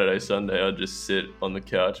single Saturday, Sunday, I'd just sit on the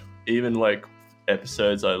couch. Even like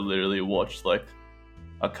episodes I literally watched like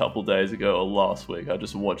a couple days ago or last week, I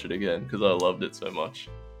just watch it again because I loved it so much.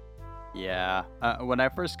 Yeah. When I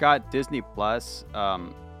first got Disney Plus,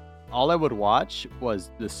 all I would watch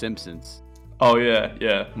was The Simpsons. Oh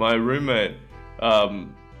yeah. My roommate,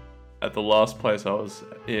 at the last place I was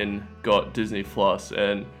in, got Disney Plus,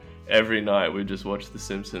 and every night we just watched The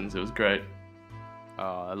Simpsons. It was great.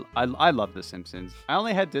 I love The Simpsons. I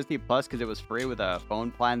only had Disney Plus because it was free with a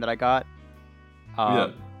phone plan that I got.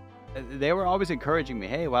 They were always encouraging me,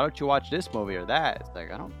 "Hey, why don't you watch this movie or that?" It's like,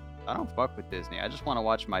 I don't fuck with Disney. I just want to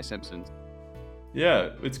watch my Simpsons.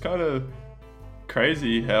 Yeah, it's kind of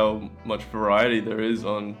crazy how much variety there is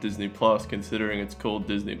on Disney Plus, considering it's called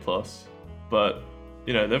Disney Plus. But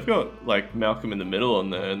they've got like Malcolm in the Middle on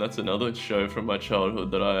there, and that's another show from my childhood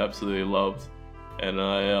that I absolutely loved, and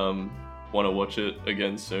I want to watch it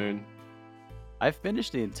again soon. I've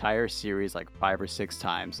finished the entire series like 5 or 6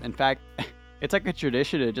 times. In fact, it's like a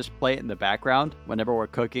tradition to just play it in the background whenever we're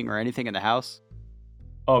cooking or anything in the house.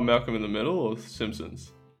 Oh, Malcolm in the Middle or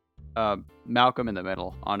Simpsons? Malcolm in the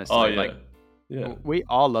Middle, honestly. Oh, yeah. Yeah. We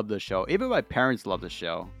all love the show. Even my parents love the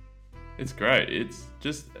show. It's great. It's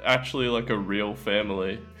just actually like a real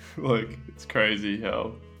family. Like, it's crazy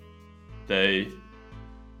how they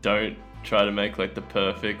don't try to make like the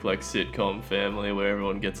perfect like sitcom family where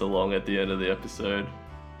everyone gets along at the end of the episode.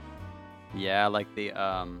 Yeah, like the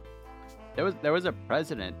there was a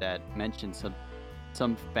president that mentioned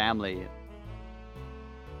some family.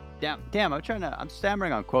 Damn, I'm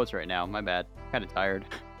stammering on quotes right now. My bad. Kind of tired.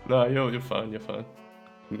 No, you're fine. You're fine.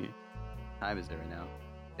 Time is it right now?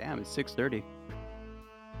 Damn, it's 6:30.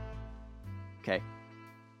 Okay.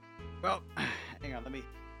 Well, hang on. Let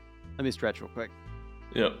me stretch real quick.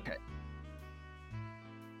 Yep.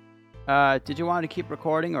 Okay. Did you want to keep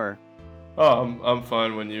recording or? Oh, I'm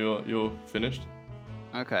fine when you're finished.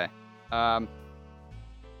 Okay. I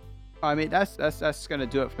mean that's gonna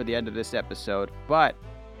do it for the end of this episode. But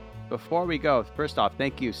before we go, first off,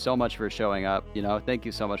 thank you so much for showing up. Thank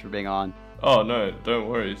you so much for being on. Oh no, don't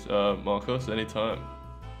worry, Marcos. Anytime.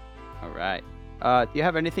 All right. Do you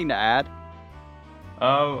have anything to add?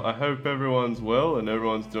 I hope everyone's well and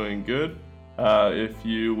everyone's doing good. If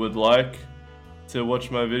you would like to watch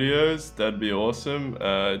my videos, that'd be awesome.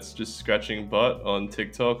 It's just scratching butt on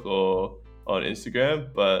TikTok or on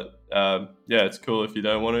Instagram. But yeah, it's cool if you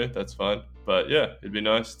don't want to. That's fine. But yeah, it'd be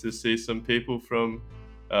nice to see some people from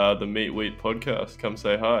the Meat Wheat podcast. Come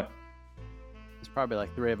say hi. There's probably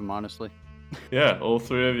like 3 of them, honestly. Yeah, all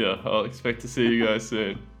 3 of you. I'll expect to see you guys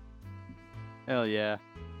soon. Hell yeah.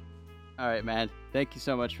 All right, man. Thank you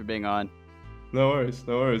so much for being on. No worries.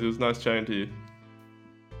 It was nice chatting to you.